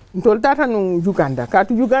ntol tata no Uganda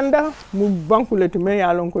katu Uganda mu banku leti me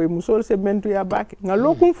ya lon ko musol sembentu ya bake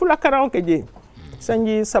ngalo kum fula karango ke je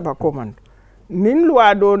sanji saba command nin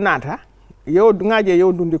loi do nata yow ngaje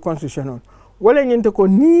yow dundi constitutional wala ñinte ko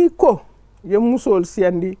ni ko ye musol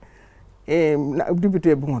siandi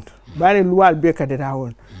député bungoto bare loi be ka deta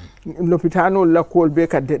won l'hôpital la kol be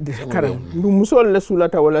ka de karam ndu musol le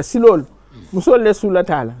sulata wala silol musol le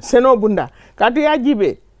sulata la seno bunda katu ya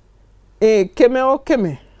jibe keme o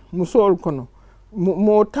keme musol kono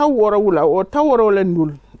mo tawora wula o tawora le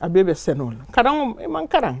ndul abebe senol karang man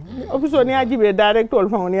karang ofiso ni ajibe director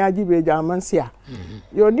fa ni ajibe jaman sia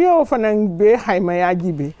yo ni o fanan be hayma ya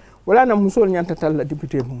jibe wala na musol nyanta talla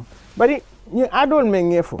député mo bari ni adol men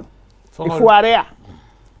ngefo ifuarea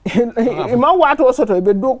ima wato soto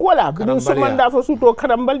be do kola be so manda fo suto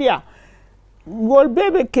karambalia gol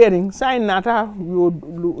bebe caring sign nata yo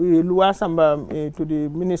luwa samba to the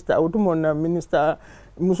minister autumona minister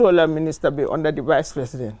musola minister be under the vice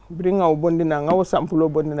president bring out bondina ngaw sampulo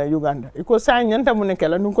bondina Uganda iko sign nyanta mun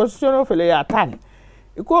kala nu constitution fele ya tali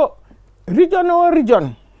iko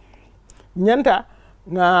region nyanta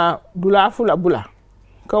nga dula fula bula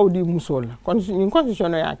kawdi musola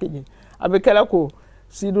constitution ya keji abe kala ko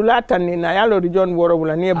si dula tanni na yalo region woro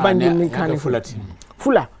bula ni bandi ni kan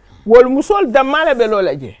fula wol musol damale be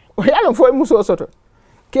lola je o yalo fo muso soto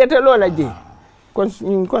kete lola je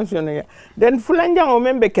constitution ya den fulanjang o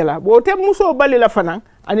membe kala bo te muso bali la fanan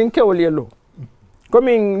anin kewol yelo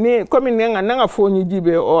comme ni nga fo ni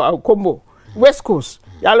jibe o kombo west coast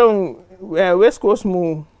yalo west coast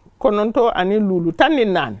mu kononto ani lulu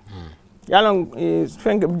tanin nan yalo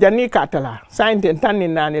fenk jani katala sainte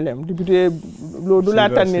tanin nan lem député lo dula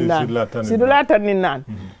tanin nan si dula tanin nan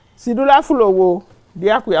si dula fulo wo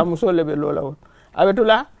diaku ya muso lebe lola wo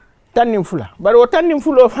abetula tanin fula baro tanin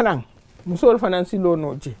fulo fanan musol fanan silo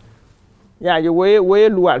noje ya je woye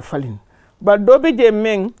luwal falin ba dobe je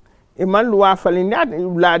men e man luwa falin ya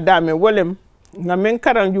la dame wolem nga men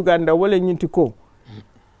karan Uganda wole nyinti ko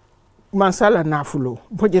mansala nafulo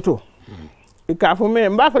bojeto e ka fo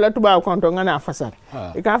men mba fala tuba konto ngana fasar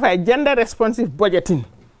e ka fa gender responsive budgeting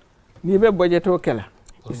ni be bojeto kala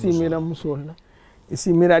isi mira musol la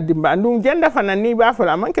isi mira dimba ndum gender fanan ni ba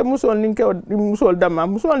fala manke musol ninkew musol dama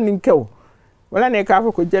musol ninkew wala ne ka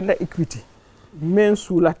ko gender equity men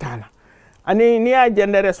sula tala ani ni a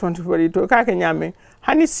gender responsibility to ka ke nyame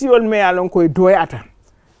hani siol me alon ko doyata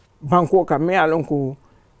banko ka me alon ko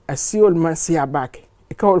a siol man siya bake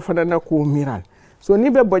e kawol fanana ko miral so ni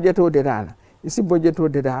be budgeto de dala isi budgeto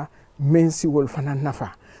de da men siol fanan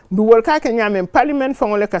nafa ndu wol ka ke nyame parliament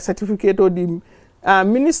fangole ka certificate di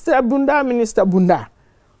minister bunda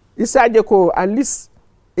isaje ko at least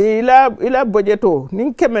ila budgeto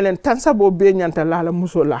nin kemelen tansabo be nyanta la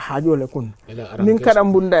muso la hajo le kun nin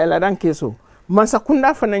karambunda ila dan keso mansa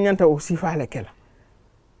kunda fana nyanta o sifa le kala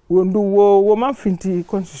wondu wo man finti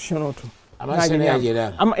constitution to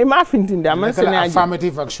ama finti nda man sene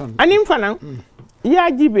affirmative action anim fana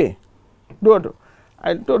ya jibe dodo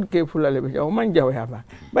ay tod ke fulale be jaw man jaw ya ba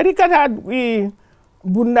bari kata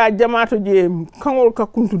bunda jamato je kangol ka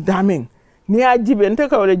kuntu damen ni a jibe nte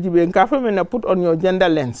ka wala jibe nka fa men na put on your gender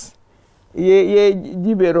lens ye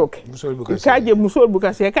jibe roke kaje musol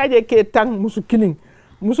buka se kaje ke tang musu killing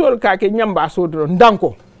musol ka ke nyamba sodro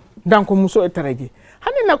ndanko muso etaraji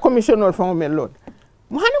hani na commissioner fa men lord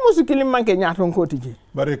mu hani musu killing manke nyaton ko tiji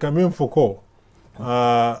bare kamen foko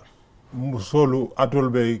musolu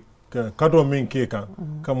atolbe kato min ke kan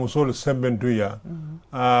ka musolu sembentuya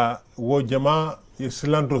wo jama ye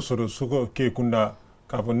silando soro suko ke kunda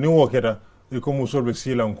ka fo ni wo keda iko musol be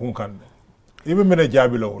silan kunkande ibe mena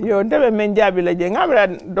jabila wo yo ndebe men jabila je ngabra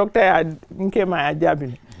docteur ya nke ma ya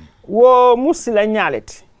jabila wo musila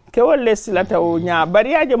nyaleti ke wolle silata o nya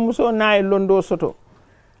bariyaje muso nay londo soto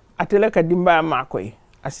atele ka dimba makoy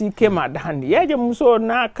asi kema da handi yaje muso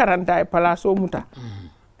na karanta e palaso muta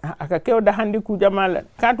aka kew da handi ku jamala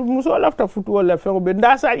katu muso lafta futu wala fe be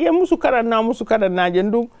ndasa ye musu karana je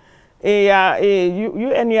ndu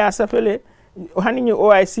UN ya safele hani ni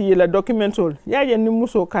OIC la documental yaje ni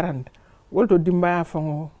muso karanta wolto dimba ya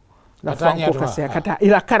fango la fango kase kata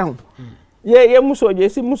ila karan ye muso je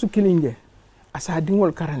si musu kilinje asa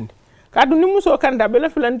dingol karande kadu ni muso kanda bela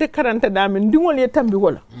filante karanta dame dingol ye tambi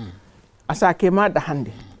wala asa kema da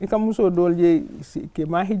hande ika muso dol je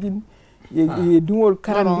kema hijin ye dingol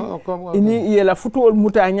karandi ini ye la futol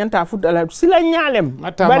muta nyanta futala sila nyalem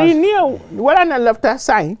bari ni wala na lafta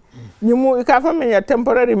sai ni mu ka fa me ya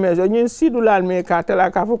temporary measure ni sidulal me ka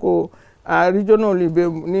tala ka fa ko regional be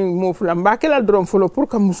ni mo fulam ba kala drum folo pour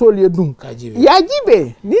que musol ye dum ya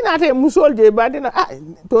jibe ni nate musol je ba dina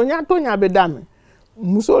to nya be dame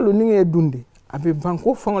musolu ni nge dunde abe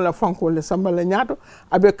banko la fanko le sambala nyato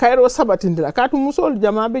abe kairo sabatindila katu musol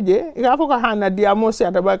jama be je ga foko hana diamo si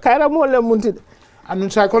ata ba kaira mo le munti anu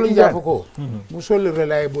psychology ya foko musol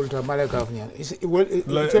reliable ta malaka fnya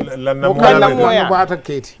la bata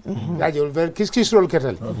keti ya je ver kis rol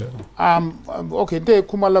ketal okay de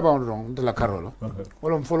kuma la ba don de la karolo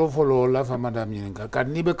wolom folo la fa madame yin ka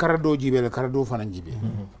ni be karado jibe le karado fana jibe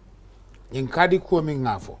yin kadi ko mi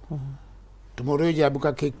ngafo tomorrow jabu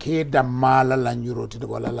ka ke damala la nyuroti de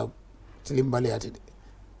wala la tilimbali atide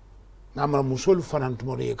ngamara musol fanan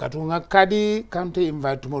tomorrow ka to ngakadi kante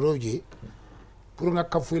invite tomorrow je pour nga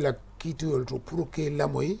kafuila kiti wolto pour ke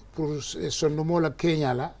lamoy pour sonno la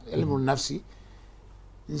Kenya la elmu nafsi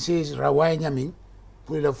nse raway nyami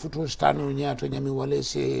pour la futu stano nyato nyami wala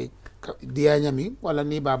se dia nyami wala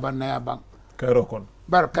ni baba na ya bang kairo kon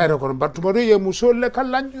bar tomorrow ye musol le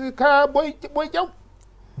kalan ka boy jaw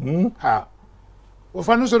ha o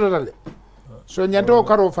fanu so dale so nyanto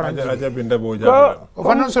karo faranje aja binda bo jabla o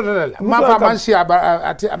fanu so dale ma fa man si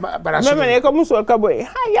baraso meme ko musol ka boy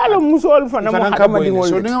ha yalo musol fana mo hada madingol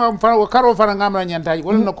so ni ma fa karo fana ngamra nyanta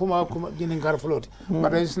wala na kuma jinin gar floti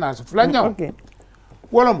bare sna so flanya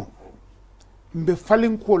wala mo mbe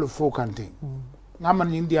falin ko le fokante ngaman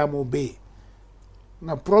ni ndia mo be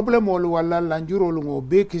na problem wala la njuro lu mo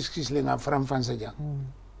be kis le nga fram fansa jang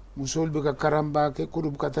musol be ka karamba ke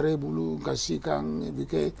kurub ka tare bulu ka sikang be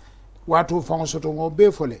ke watu fango soto ngo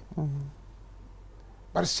be fole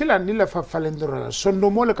bar sila ni la fa falen dora sondo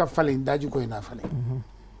mo le ka falen daji ko ina falen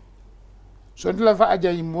sondo la fa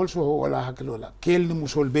ajayi mol so wala hakilo la kel ni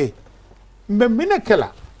musol be mbe mina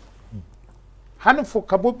kala han fo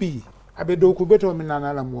kabobi abe do ko beto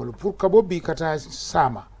minana la mol pour kabobi kata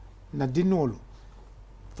sama na dinolo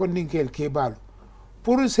fondin kel ke balu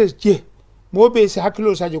pour se je mo be se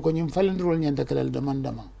hakilo sajo ko nyim falendrol nyanta kala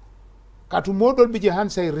demandama katu modol bije han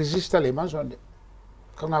say resistale man sonde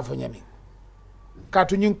ka nga fa nyami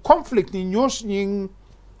katu nyin conflict ni nyos nyin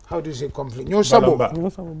how do you say conflict nyos sabo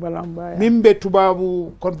balamba mimbe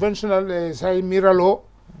tubabu conventional say miralo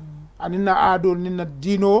anina adol nina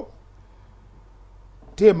dino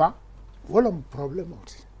tema wala problem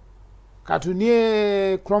oti katu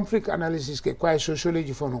ni conflict analysis ke kwa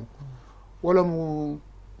sociology fono wala mu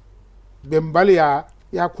bembali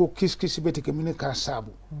ya ko kiskisi beti ke mine ka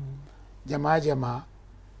sabu jama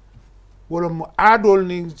wala mu adol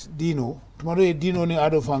ni dino tumaro e dino ni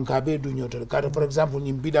ado fanka be du nyoto ka for example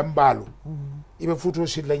nyim bidam balu ibe futo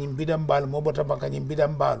sit la nyim bidam balu mo bota banka nyim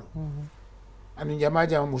bidam balu anu jama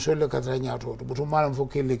mu solle ka tra nyato to butu malam fo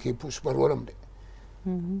kelle ke push par wolam de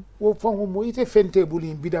wo fango mo ite fente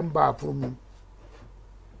buli bidam ba pour mu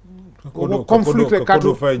ko conflict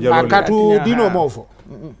katu dino mo fo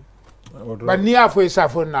ba ni afo isa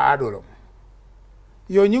fo na adolo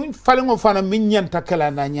yo nyi falengo fana min nyanta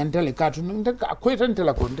kala na nyantale katu nda ko tante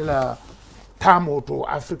la ko ndela tamo to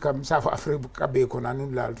africa msafo africa be ko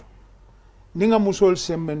nanu laldo ninga musol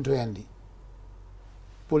semmento yandi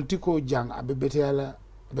politiko jang abe betela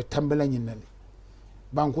be tambela nyinale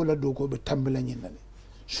banko la doko be tambela nyinale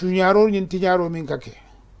sunyaro nyin tinyaro min kake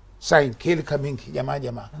sain kel kaminki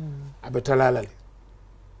jama abe talalale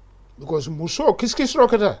because muso kiskis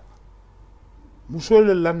rokata muso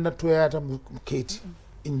le landa toyata keti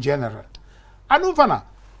in general anu fana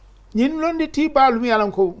nyin londi ti balu mi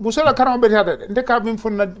alan ko muso la karama betata nde ka bim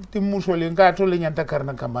fonna ti muso le ngato le nyanta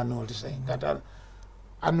karna kamano wolti say ngata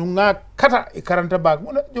anu nga kata e karanta bag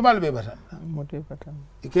mo jomal be batan mote batan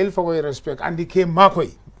e kel fago respect andi ke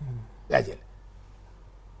makoy yajel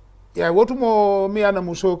ya wotumo mi ana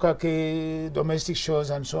muso ka ke domestic shows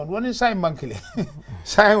and so on woni say mankile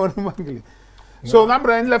say woni mankile so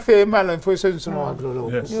ngambra en la fe mala fo so no aglo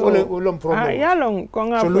olom problem yalon ko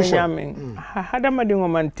nga fo nyamen hada madi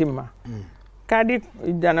ngoman timma kadi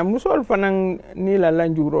jana musol fanan ni la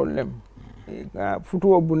lanjuro lem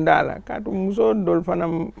futuo bundala kadu muso dol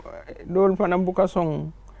fanam buka song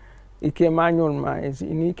ike mañol ma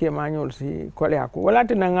ni ke mañol si kole ako wala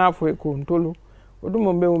tena nga fo ko ntolu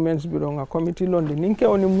odumo be women's bureau nga committee londi ninke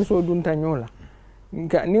oni muso dunta nyola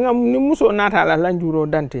ni muso nata la lanjuro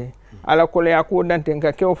dante ala kole ako dante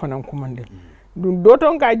nga kew fanam kumande dun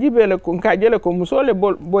doton ka jibele ko ka jele ko muso le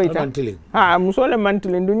boyta muso le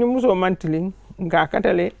mantilin dun muso mantilin nga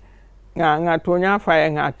katale nga tonya faya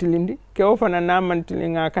nga tilindi kew fana na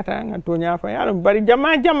mantilin nga kata nga tonya faya bari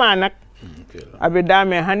jama nak abe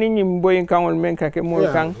dame hani nyim boyin kangol men kake mo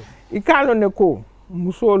kan ikalo ne ko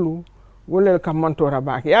musolu wolel ka mantora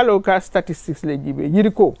bak yalo ka statistics le jibe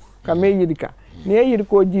yiriko ka me yirika ne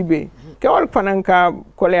yiriko jibe kewal fanan ka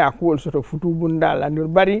kole akul soto futu bundala ndur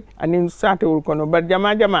bari anin satewul kono bar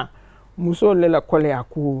jama musol le la kole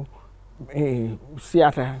aku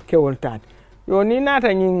siata kewol tat yo ni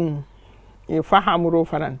nata nyin fahamuro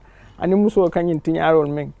fanan ani musol kanyin tinyarol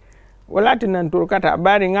men wala tinan tur kata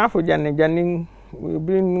bari ngafo jannin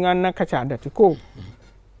bin nganna kacha dati ko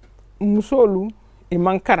musolu e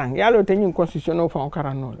man karang yalo te nyin constitutional fa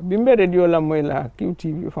karano bimbe radio la moy la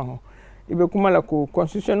QTV fa ibe kuma la ko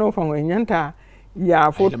constitutional fa e nyanta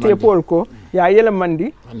ya fo tepol ko ya yela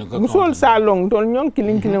mandi musol salong tol nyon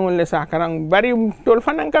kilin le sa karang bari tol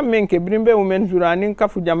fanan kam menke bimbe o men jurani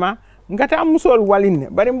kafu jama ngata musol walinne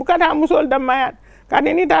bari bukata musol damaya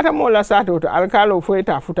kanini tata mo la sato to alkalo fo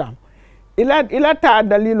eta futam ila ta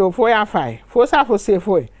dalilo fo ya fay fo sa fo se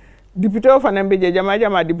fo député o fana mbeje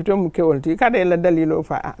jama député mu kewolti kada ila dalilo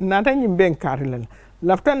fa nata nyim ben karilal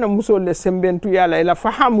laftan na musol le sembentu yala ila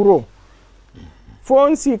fahamro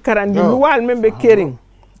fo si karandi luwal membe kering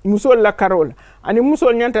musol la karol ani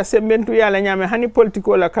musol nyanta sembentu yala nyame hani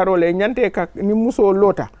politiko la karol e nyante ka ni musol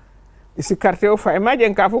lota isi carte o fa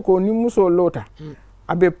imagine ka fo ko ni musol lota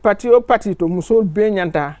abe pati to musol be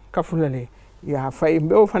nyanta kafulale ya fay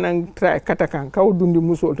mbe fanan katakan kaw dundi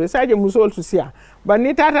musol to saje musol su sia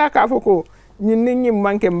banni tata ka foko nyin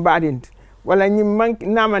manke mbadint wala nyin manke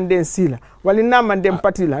naman den sila wala naman den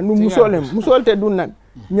patila nu musol te dunnan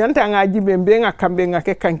nyanta nga jibe mbe nga kambe nga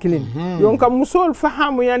ke kankilin yonka musol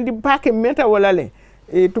fahamu yandi bake meta wala le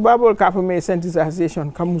e tubabol ka fo me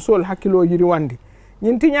sensitization ka musol hakilo yiri wandi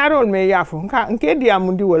nyin tinyarol me yafo nke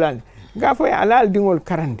diamundi wala le nga fo ya alal dingol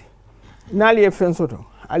karande nali e fensoto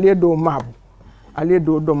ali do mabu ali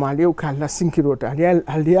do mali o kala sinkirota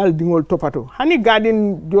ali dingol topato hani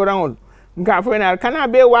gadin jorangol nga fo na kana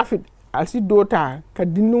be wafit alsi dota ka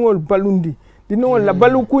dinngol balundi dinngol la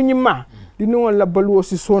balu kunyima dinngol la balu o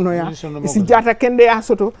si sono ya isi jata kende ya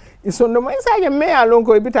soto isondo ma isaje me ya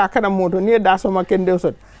lonko ibita kana moto ni da so ma kende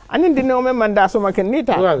soto anin dinno me manda so ma ken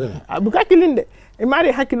nita abuka kilinde e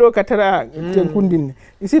mari hakilo katara ten kundin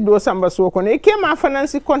isi do samba so ko ne ke ma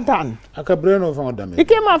fanansi kontan aka breno fa dame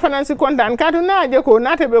ke ma fanansi kontan kadu na je ko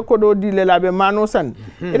na tebe ko do dile labe mano san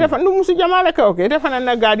ite fa ndu musu jamala ka okay ite fa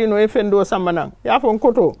na gadi no e fendo samba nan ya fon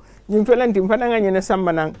koto nyim felenti fa nga nyene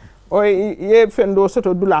samba nan o ye fendo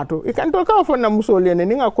soto dulato e kan to ka fon na muso lene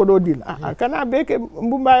ni nga ko do dil kana be ke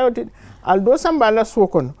mbumbayoti al do samba la so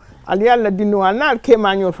kono al yalla dinno al na ke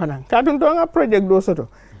ma nyor fanan kadu to nga project do soto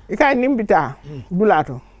ika nimbita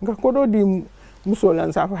dulato nga kodo di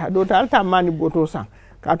musolan safa do talta mani boto san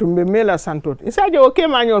katumbe mela santot isaje oke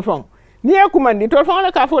manual fon ni e kumandi to fon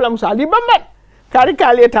la ka fo la musali bambat kari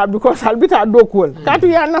kale ta because albita do kol katu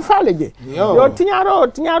ya na faleje yo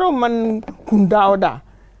tinyaro man kundawda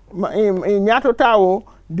nyato tawo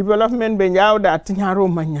development be nyawda tinyaro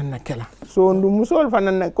man nyanna kela so ndu musol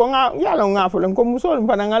fanan ko nga yalo nga fo ko musol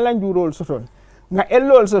fanan ngala njurol sotol nga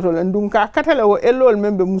ellol soto la ndum ka katala o ellol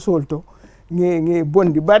membe musol to nge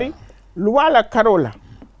bondi bari luwala karola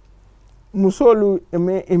musolu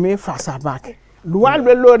eme fasa bak luwal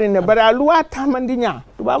be lori ne bara luwa tamandinya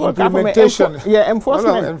to babo ka fa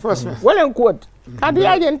enforcement wala code kadu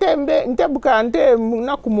yaje nte buka nte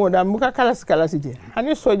nakumoda muka kalasi je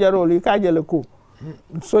hani sojarol ka jele ko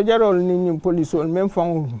sojarol ni polisol même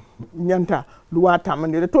fon nyanta luwa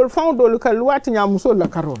tamandire tol fon do ka luwa tinya musol la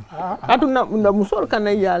karol atuna nda musol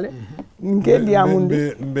kana yale nke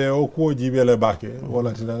diamundi mbe o ko jibele bake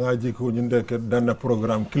wala tina ngaji ko nyinde ke danna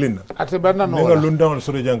programme clean ate banna no nga lundawon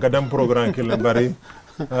suru janka dam programme clean bari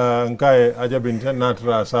nkae ajabinte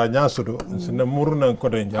natra sa nyasudo sina muruna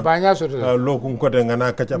kote nja ba nyasudo lokun kote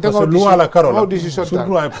ngana kacha parce que luwa la karol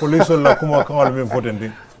surtout ay police la kuma kawal men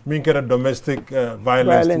fotendi min kera domestic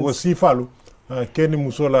violence wo sifalu keni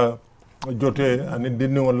musola jote ani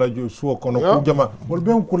dinni wala jo suo kono ku jama wol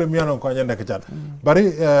be ko le miano ko nyanda ka chat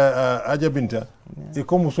bari ajabinta e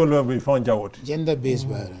ko musola be fan jawot gender based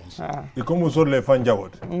violence e ko musola le fan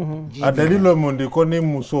jawot a dalilo mondi ko ni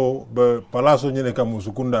muso be palaso nyene ka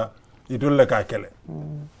musukunda idolle ka kele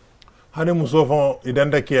hani muso fan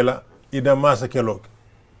idanda kela ida masa kelok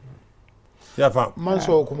ya fam man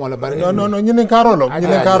so ko la bari no nyine karolo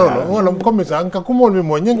wala comme ça anka ko mol mi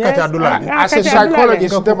mo nyen kacha dula as a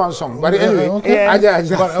psychologist de man song bari anyway aja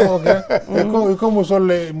okay ko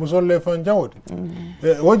musolle fan jawot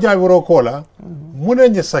wo jabiro kola mune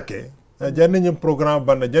nye sake janne nyim programme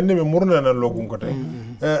banda janne me murna nan logun ko tay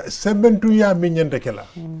sebentu ya mi nyende kala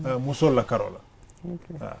musolla karola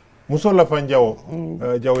musolla fan jawo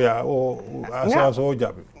jaw ya o asa so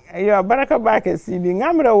jabe yo baraka bake sidi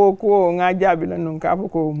ngamra wo ko nga jabila nun ka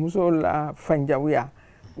ko musol la fanjawya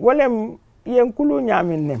wolem yen kulu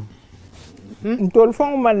nyamin nem ntol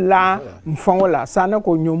fon man la mfon la sana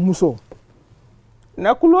ko nyom muso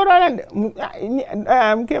na kulora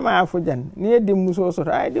la am ke ma fujan ni di muso so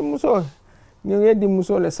ay di muso ni di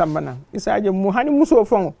muso le sambana isaje mu hani muso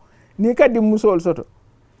fon ni ka di muso soto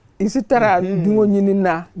isi tara dingo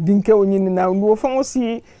nyinina dinkewo nyinina wo fon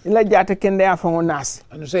si la jata kende ya fon nas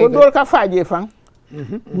ko dol ka faje fan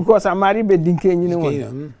because amari be dinke nyini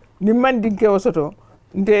won ni man dinkewo soto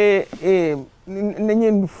nte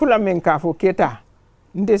nenyen fulamen ka fo keta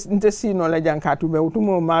nte sino la jankatu be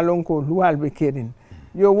utumo malon ko luwal be kedin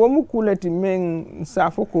yo womu kulati men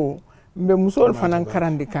safo ko mbe musol fanan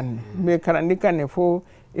karandi kanne mbe karandi kanne fo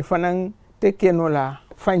e fanan tekeno la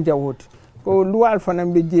fanjawot ko luwal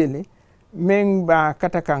fanan be jele men ba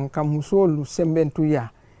katakan kam musolu sembentu ya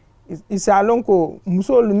isalon ko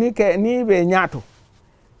musolu ni ke ni be nyato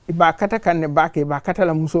ba katakan ne bake ba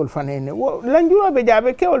katala musol fanene wo lanjuro be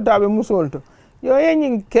jabe kewol tabe musol to yo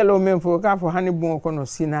yenyin kelo men fo ka fo hani bon kono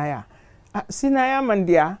sinaya sinaya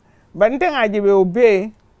mandia bante ngaji be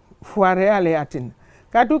obe fuare ale atin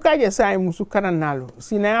katu kaje sai musu kananalo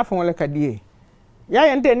sinaya fo le kadie ya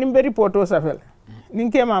yente nimbe reporto safel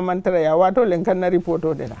ninke ma mantara ya wato len kan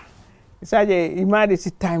reporto de la isaje imade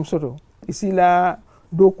si time soto isila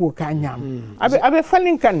doku kanyam abe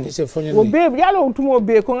falin kan wo be yalo tumo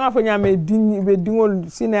be ko nga fo nyame be dingol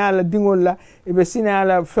sinala dingol la be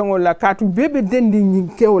sinala fengol la katu bebe dendi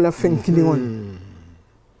nyinke wala fenkilingol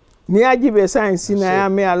ni aji be science sinaya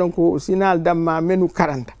me alon ko sinal damma menu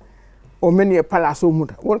 40 o men ye palaso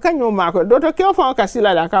muta wol kanyo mako doto ke fo ka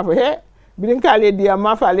sila la ka fo he bidin ka le dia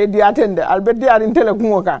ma fa le dia tende albert dia intele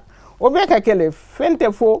ko ka o be ka kele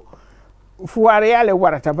fente fo fuare yale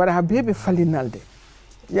warata bara bebe falinalde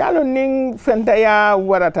yalo ning fenta ya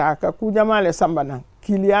warata ka ku jamale sambana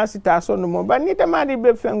kilia sita sonu mo bani tamari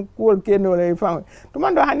be fen kol keno le fa to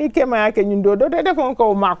mando hani kema yake nyindo do de fon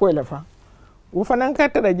ko ma ko le fa wo fanan ka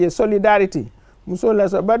taraje solidarity musola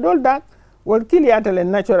so badol dak wol kilia tele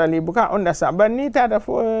naturally buka onda sa bani tata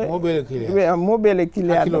fo mobile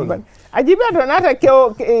kilia do ban ajibe to nata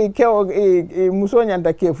keo muso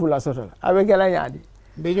nyanda kefula soto abe kala nyadi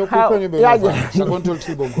beño ko ko be sa control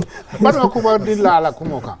ti bongo bado ko ba din la ko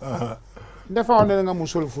moka defa on nga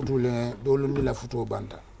musol futule do lu mi la futo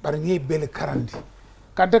banda bar ngi bele karandi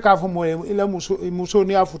kante ka fo moy ila muso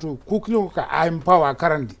ni afutu ku kilo ka am power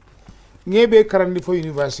karandi ngi be karandi fo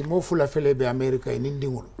university mo fula fele be america ni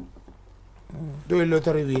ndingol do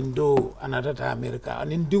lottery window anata america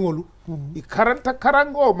ni ndingol i karanta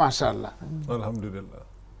karango mashallah alhamdulillah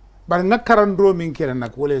bar nga karandro min kera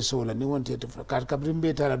nak wole sola ni wonte to kar kabrim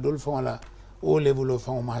be tala dol fon la o level of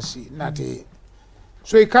fon masi nate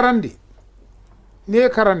so e karandi ne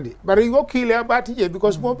karandi bar yo kile abati je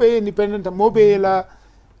because mo be independent mo be la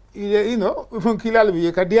you know fon kile al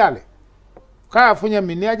bi ka diale ka funya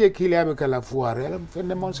min aje kile abe kala fuare la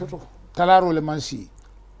fende mon soto talaro le mansi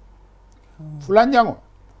fulanjango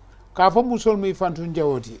ka fo musol mi fantun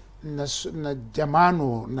jawoti na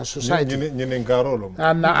jamano na society nyine ngarolo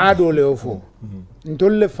na adole ofo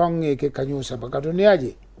ntolle fange ke kanyo sabaka to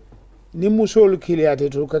niaje ni musol kiliate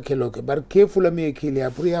to ka keloke bar ke fula me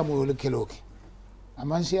kilia priya mo le keloke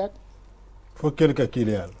amansiat fo kelka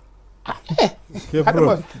kilial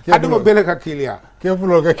adamo bele ka kilia ke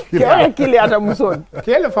fulo ka kilia ke kilia ta musol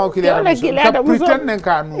kele fa kilia ta pretend nen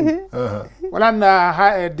kanu wala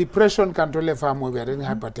na depression kan to le fa mo be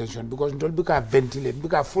hypertension because ndol bika ventilate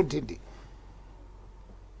bika funtindi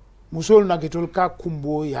musol na kitol ka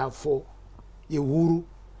kumbo ya fo ye wuru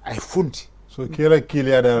ay funti so kela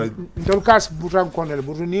kilia da ndol kas butan konel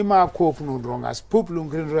butu ni ma ko kuno drongas populum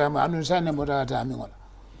green rama anu sane mota ta mi ngola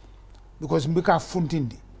because bika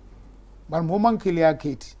funtindi bar mo man kilia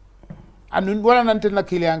kiti anu wala nan tan la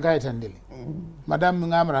kilia ngai tandele madame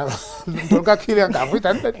ngamra ndol ka kilia ka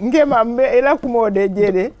fuitande ngema mbe ila kumo de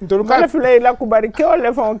jede wala fule ila kubari ke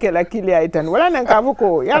ole fon ke la kilia itan wala nan ka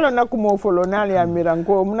fuko yalo na kumo folo nali ya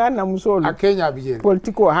mirango muna na musolo a Kenya bijele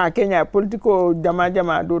politiko ha Kenya politiko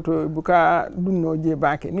jama doto buka dunno je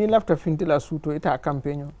bake ni lafta fintila suto ita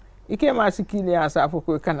campaigno ike ma sikilia sa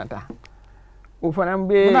fuko Canada o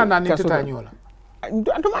fanambe muna na ni titanyola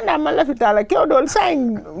antumanda mala fitala ke odol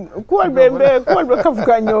sain kolbe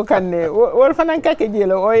kafuka nyo kanne wol fanan kake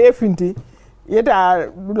jelo o e finti yeta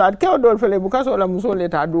dulat ke odol fele bukaso la musole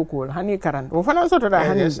ta dokol hani karan o fanan soto da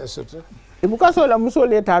hani e bukaso la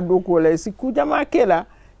musole ta dokol si ku jama kela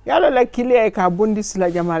yalo la kile ka bondis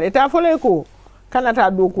la jamal eta fole ko kana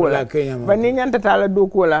ta dokol ba ni nyanta ta la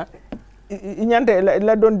dokol ñante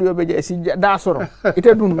la don dio be je si da soro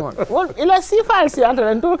ite dun non wol ila si fal si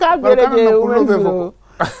ata en tout cas be je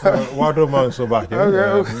wato man so baake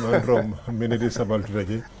rom minute sabal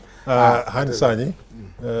tudaki han sañi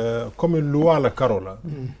comme loi la karola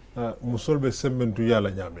musolbe sembentu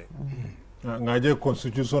yala nyame ngaje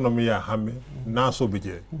constitution mi ya hamme naso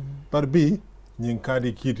bije par bi nyin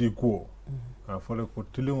kadi kiti ko fole ko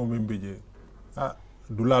tilingo min bije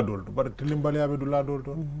dula dol bar tilim baliabe dula dol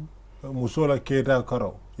ton musola keta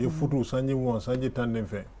karo ye futu sanji mo sanji tanden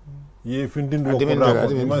fe ye findindu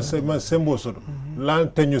ko ma sembo soto lan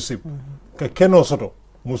tenyusip ka keno soto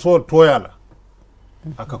muso toyala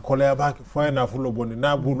aka kolea baki fayna fulo bonni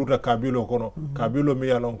na buluta kabilo kono kabilo mi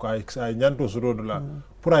yalon ko ay nyanto soto dula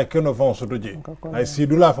pour ay keno fon soto je ay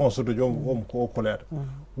sidula fon soto jom ko kolea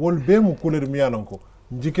wol be mu couleur mi yalon ko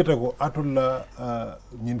jikita ko atulla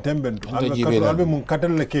nyintembentu albe mun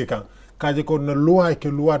katelle ke kan kaje ko na loi ke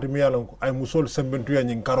loi mi yalon ko ay musol sembentu ya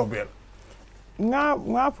nyin karobel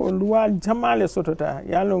nga fo loi jamale sotota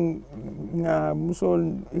yalon nga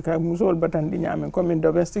musol batan di nyame comme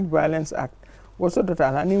domestic violence act wo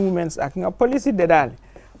sotota la ni women's act nga policy de dal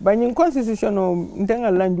ba nyin constitution o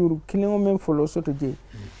ndenga lanjuru kilingo men folo soto je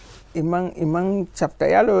imang chapter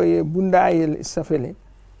yalo ye bunda ye safele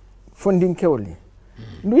funding kewle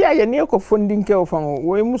ndu ya ne ko funding kew fango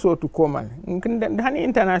wo muso to komal hani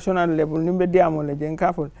international level nimbe diamo le jen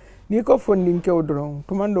kafol ni ko funding kew dron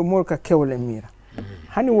to mando mol ka kewle mira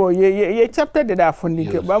hani wo ye chapter de da funding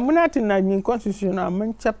kew ba munati na nyin constitution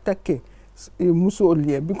man chapter ke muso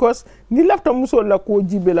liye because ni lafta muso la ko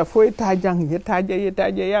jibe la fo ta jang ye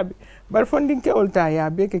taje yabe bar funding kew ta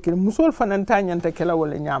yabe ke muso fanan ta nyanta kala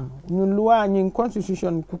wala nyam ñun loi ñin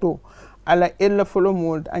constitution kuto ala ella folo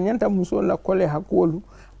mold anyanta musol la kole hakolu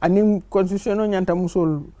anin constitution nyanta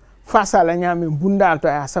musol fasa la nyame bundal to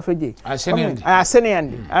a safeje a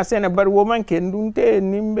sene bar wo manke ndunte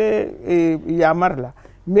nimbe ya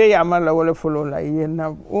marla wala folo la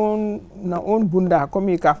yena on bunda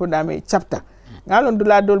comme ka fo dame chapter ngalon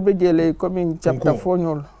dula dolbe jele comme chapter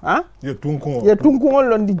fonyol ye tunkol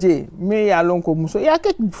lon dije me ya lon ko muso ya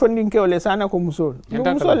ke funding ke ole sana ko muso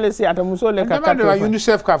le si ata muso le ka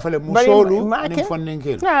UNICEF ka fele musolu ni funding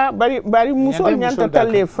ke bari muso nyanta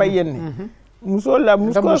talle fayenne muso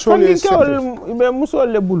funding ke ole be muso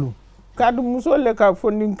le bulu kadu muso le ka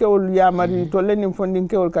funding ke ole ya mari to le ni funding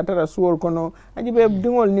ke ole katara suwol kono aji be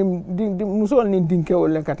dingol ni muso ni dinke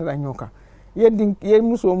ole katara nyoka ye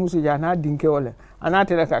muso jana dinke ole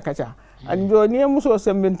anate la kacha anjo ni muso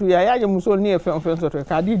sembentu ya muso ni fen soto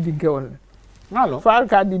ka di dinke ole ngalo far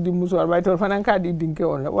ka di muso bay to fanan ka di dinke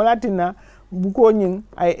ole wala tinna bu ko nyin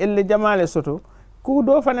ay elle jamale soto ku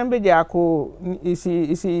do fanan be ja ko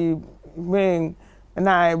isi men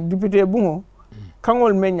na député bungo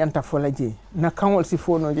kangol men nyanta folaje na kangol si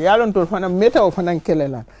fono je yalon to fanan meta o fanan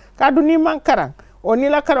kelela ka du ni man karang o ni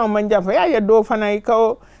la karang man jafa ya do fanan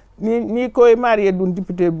ko ni koy marié dun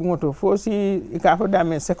député bu ngoto fo si ka fo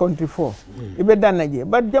dame secondary 4 ibe danaje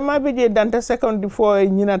ba jama be je danta secondary 4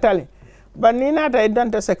 nyina tale ba ni nata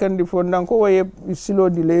danta secondary 4 ndanko woye silo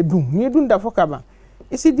di le dun ni dun da fo kaba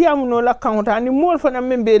isi diamu no la kawta ni mol fana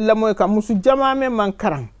membe la moy ka musu jama me man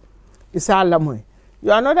karang isa la moy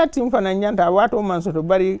yo another team fana nyanta wato man soto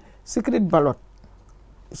bari secret ballot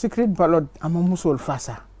ama musol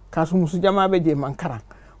fasa ka su musu jama be je man karang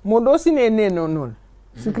mo do sine ne non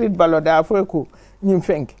secret ballot da fo ko nyim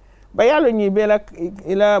fenk ba yalo nyi bela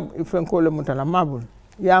ila fenko le mutala mabul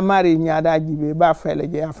ya mari nyaada jibe ba fele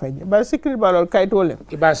je afaje ba secret ballot kayto le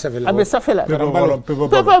iba safela abe safela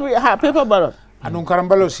paper ballot anun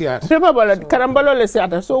karambalo siata paper ballot karambalo le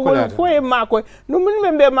siata so wol fo e mako no mun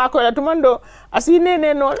membe mako la tumando asine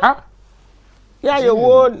ne no ya yo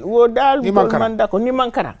wo dal manda ko ni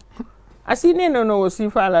mankara asine no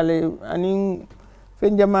sifala le anin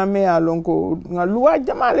fen jama me alon ko nga luwa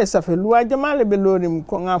jamale safe luwa jamale be lorim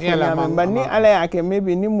ko nga fo nyame banni ala yake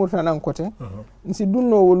maybe ni murtanan kote nsi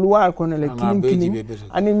dunno luwa ko ne le kilin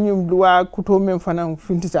ani nyum luwa kuto men fanan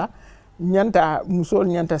fintita nyanta musol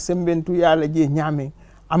nyanta sembentu yala je nyame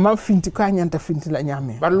amma finti ka nyanta fintila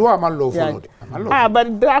nyame bar luwa man lo fo bar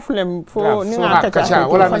draflem fo ni nga kacha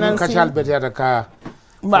wala ni kacha albete ka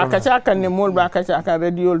ba kacha kan ne mol ba kacha kan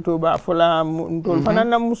radio to ba fola to fanan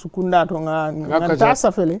na musukunda to nga ta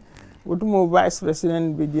safele wotumo vice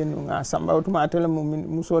president be jenu nga samba wotuma atele mo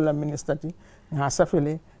musola ministati nga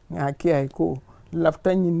safele nga kiay ko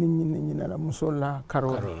lafta ñin la musola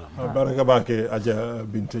karola baraka bake aja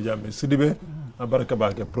binte jamme sidibe baraka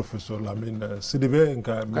bake professeur Lamine Sidibe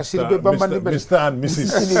nka Mr and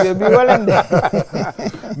Mrs Sidibe bi walande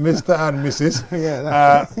Mr and Mrs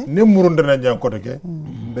ne murunde na jang kote ke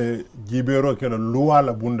de jibero ke luwa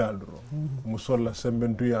la bundal do musolla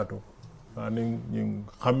sembentu yato ani ñing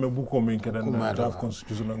xamme bu ko min keden draft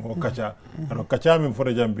constitution ngo kacha aro kacha min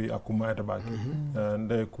fota jambi akuma eta baki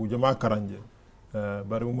nde ku jama karanje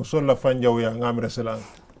bari musolla fanjaw ya ngamre selan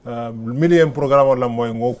million programme la moy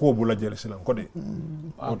ngo ko bula jele selan ko de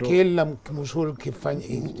kelam musul ki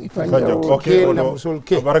fanjaw kelam musul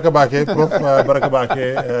ke baraka bake prof baraka bake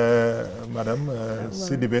madame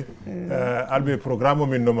Sidibé albe programme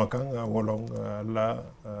min no makan wolong la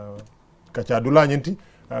kacha Dula ñenti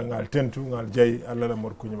ngal tentu ngal jey alla la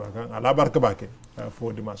mor kuñu baka ala barka bake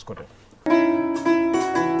fo dimas côté